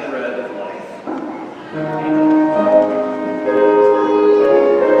am the bread of life. Thank you.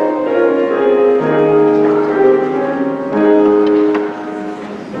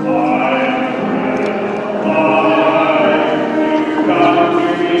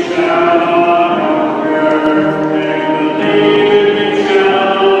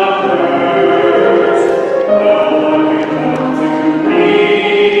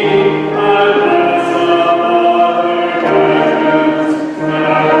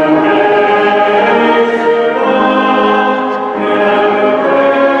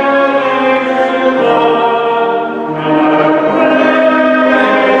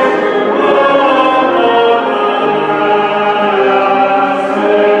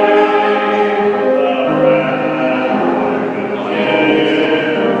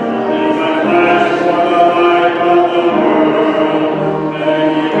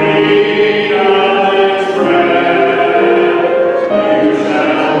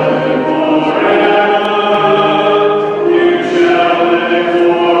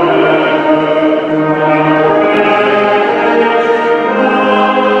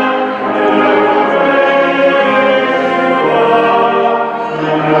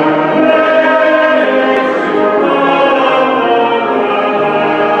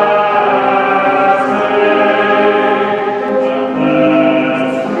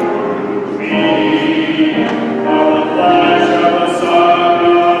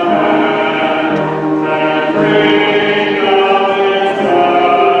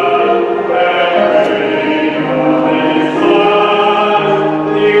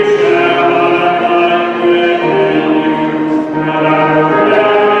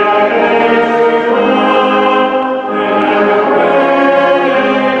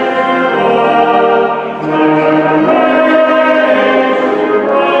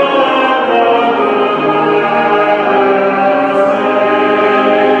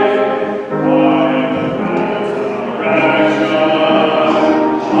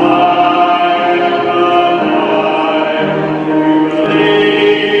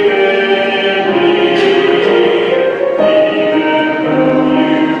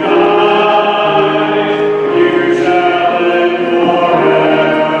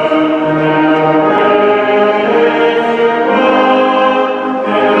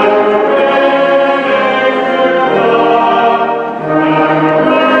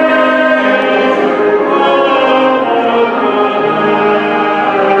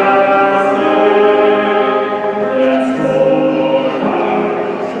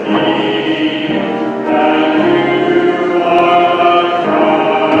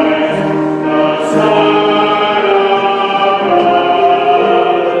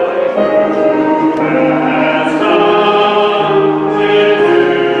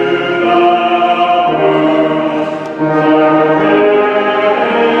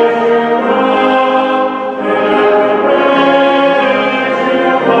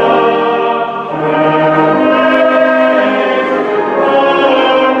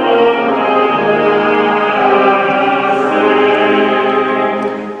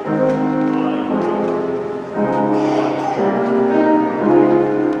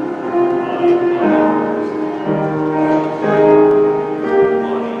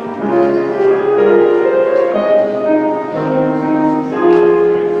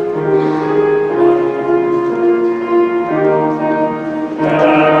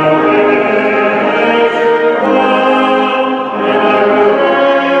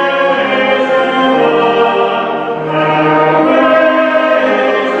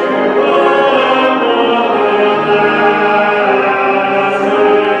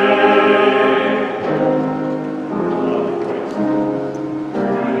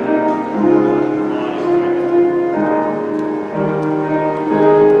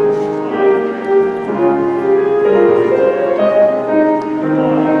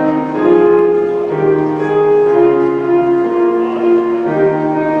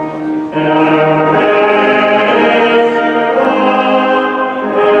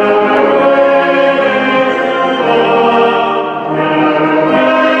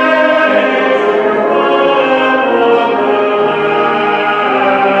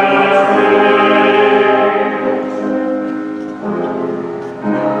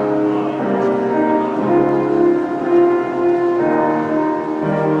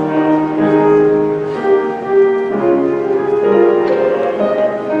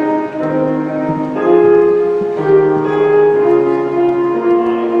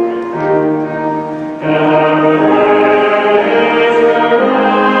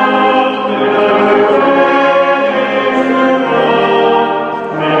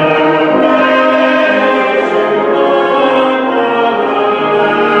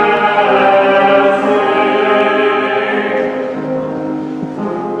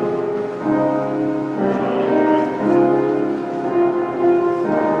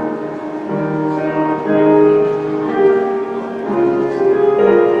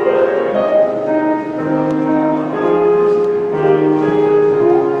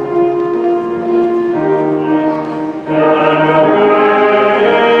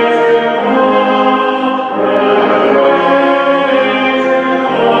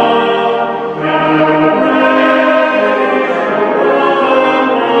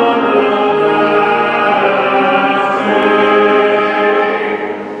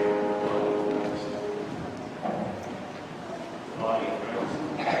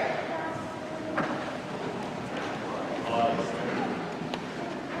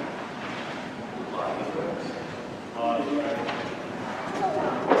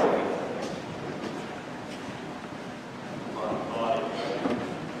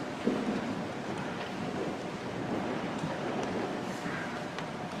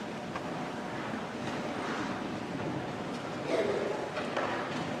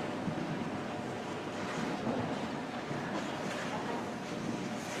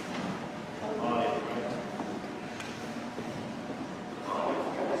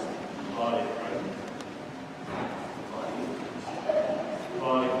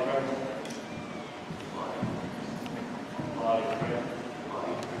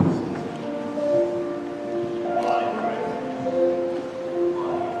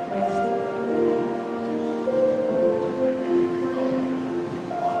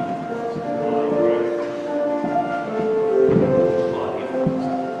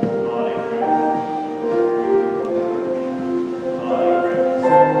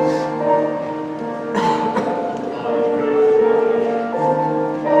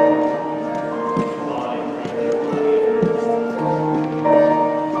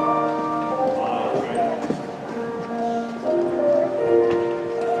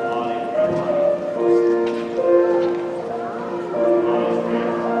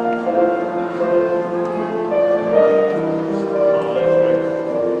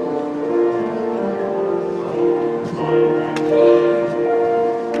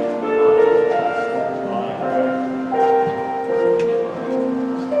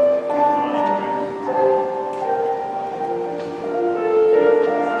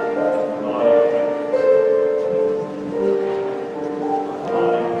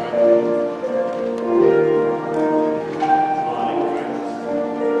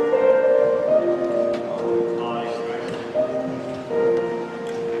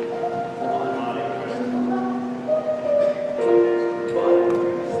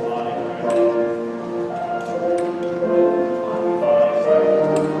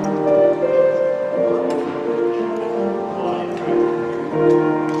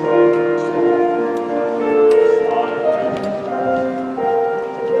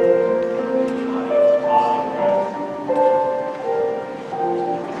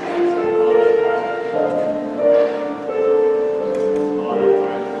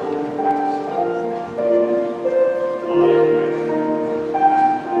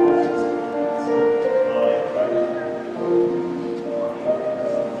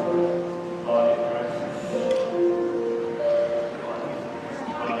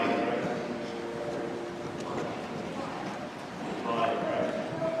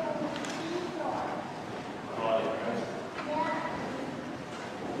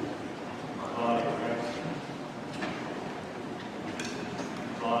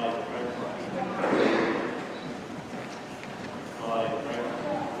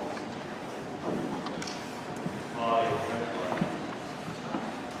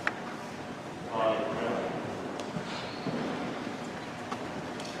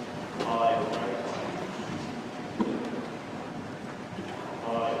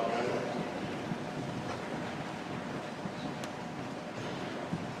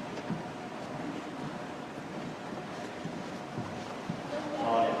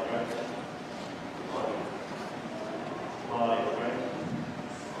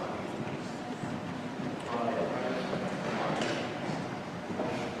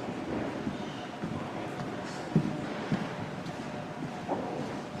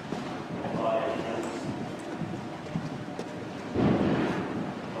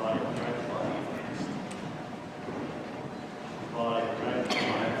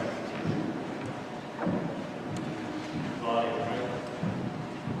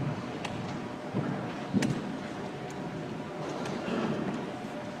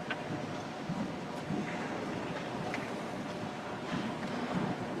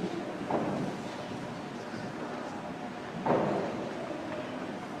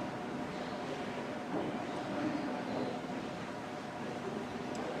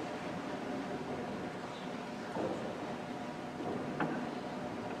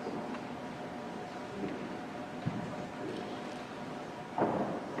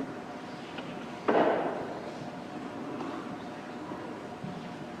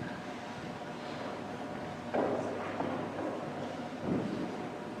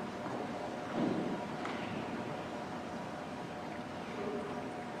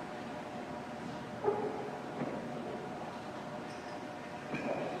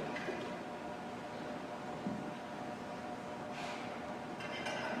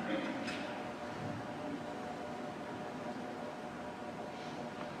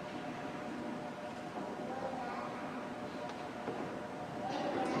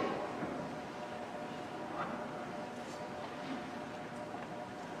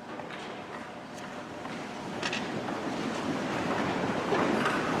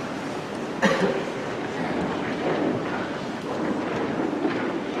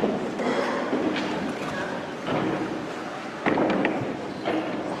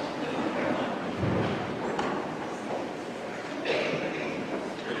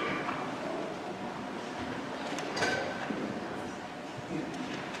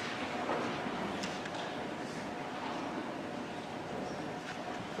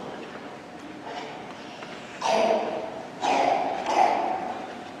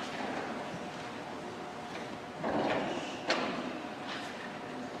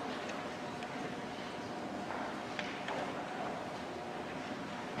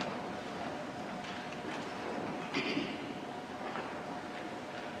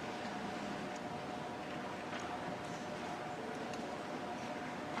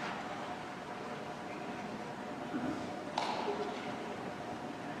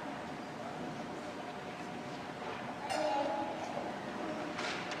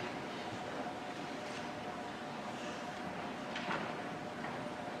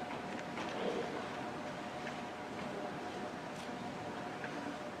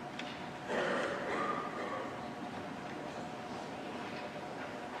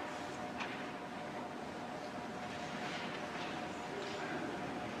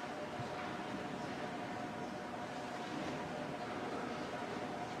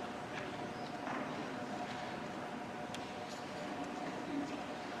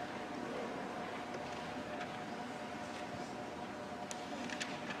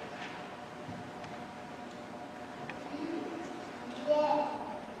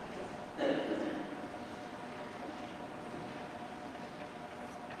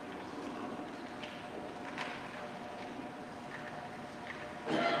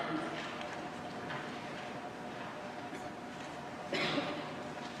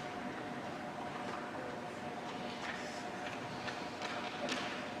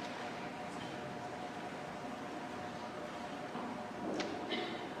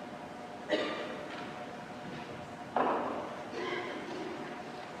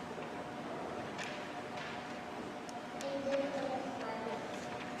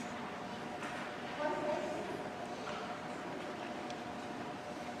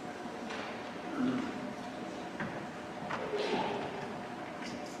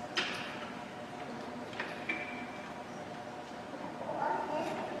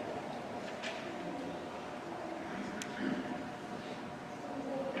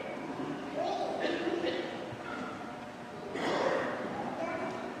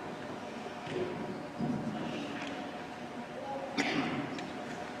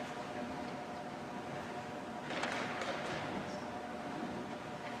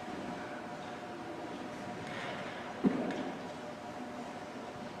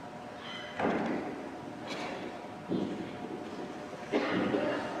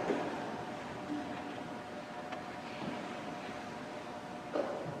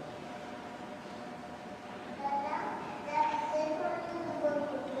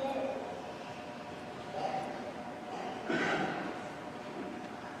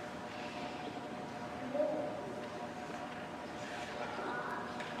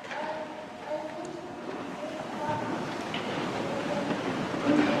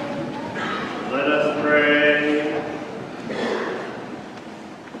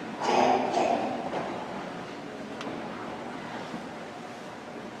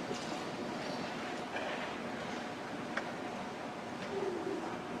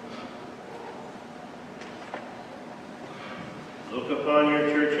 Look upon your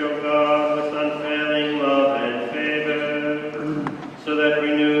church, O God, with unfailing love and favor, so that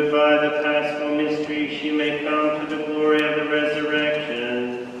renewed by the Paschal mystery she may come to the glory of the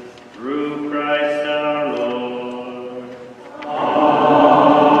resurrection, through Christ our Lord.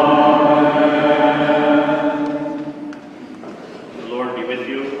 The Lord be with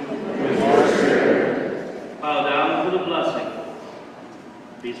you. Bow down for the blessing.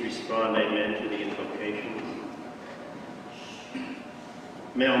 Please respond, amen, to the invocations.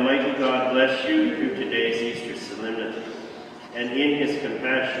 May Almighty God bless you through today's Easter solemnity, and in his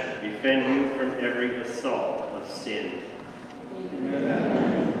compassion defend you from every assault of sin.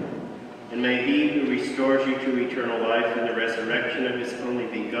 Amen. And may he who restores you to eternal life in the resurrection of his only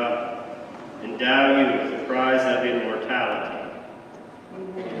begotten endow you with the prize of immortality.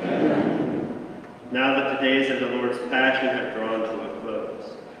 Amen. Now that the days of the Lord's Passion have drawn to a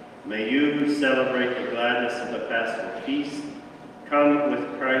close, may you who celebrate the gladness of the Paschal feast come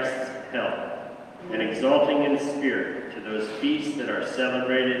with Christ's help, and exulting in spirit to those feasts that are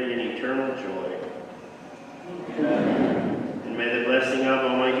celebrated in eternal joy. Amen. And may the blessing of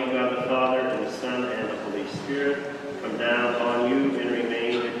Almighty God the Father, and the Son, and the Holy Spirit come down on you and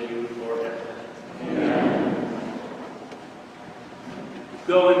remain with you forever. Amen.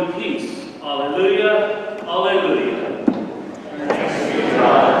 Go in peace. Alleluia. Alleluia. Thanks be to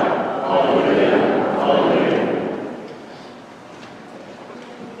God. Alleluia. Alleluia.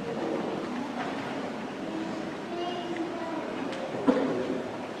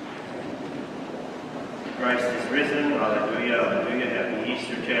 Christ is risen. Alleluia. Alleluia. Happy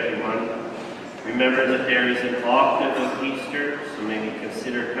Easter to everyone. Remember that there is an octave of Easter, so maybe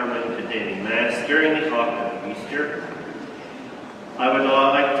consider coming to daily Mass during the octave of Easter. I would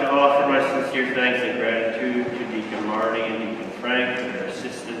like to offer my sincere thanks and gratitude to Deacon Marty and Deacon Frank for their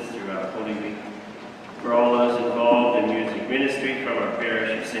assistance throughout Holy Week, for all those involved in music ministry from our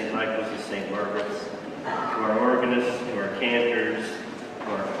parish of St. Michael's and St. Margaret's, to our organists, to our cantors, to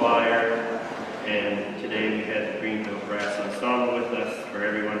our choir, and today we had the Greenville Brass Ensemble with us, for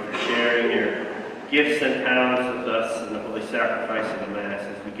everyone for sharing your gifts and talents with us in the holy sacrifice of the Mass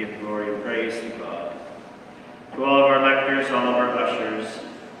as we give glory and praise to God. To all of our lectors, all of our ushers,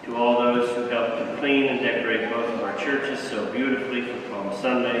 to all those who helped to clean and decorate both of our churches so beautifully for Palm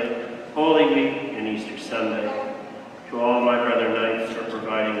Sunday, Holy Week, and Easter Sunday. To all my brother knights for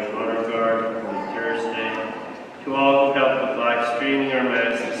providing an honor guard for Holy Thursday. To all who helped with live streaming our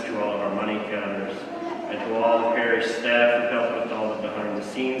Masses, to all of our money counters, and to all the parish staff who helped with all the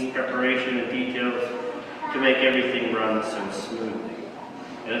behind-the-scenes preparation and details to make everything run so smoothly.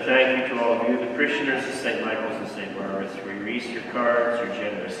 And a thank you to all of you, the parishioners of St. Michael's and St. Margaret's, for your Easter cards, your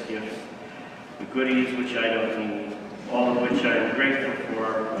generous gifts, the goodies which I don't need, all of which I am grateful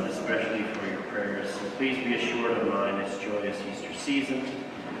for, but especially for your prayers. So please be assured of mine this joyous Easter season.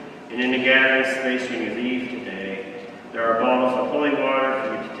 And in the gathering space when you leave today, there are bottles of holy water for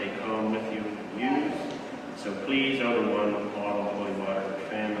you to take home with you and use. So please order one bottle of holy water for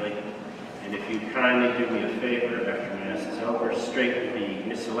family. And if you kindly do me a favor after Mass is over, straighten the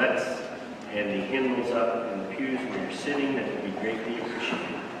missalettes and the hymnals up in the pews where you're sitting, that would be greatly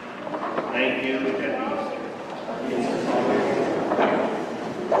appreciated. Thank you, and happy Easter.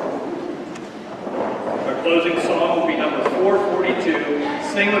 Our closing song will be number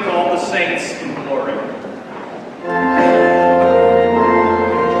 442, Sing with All the Saints in Glory.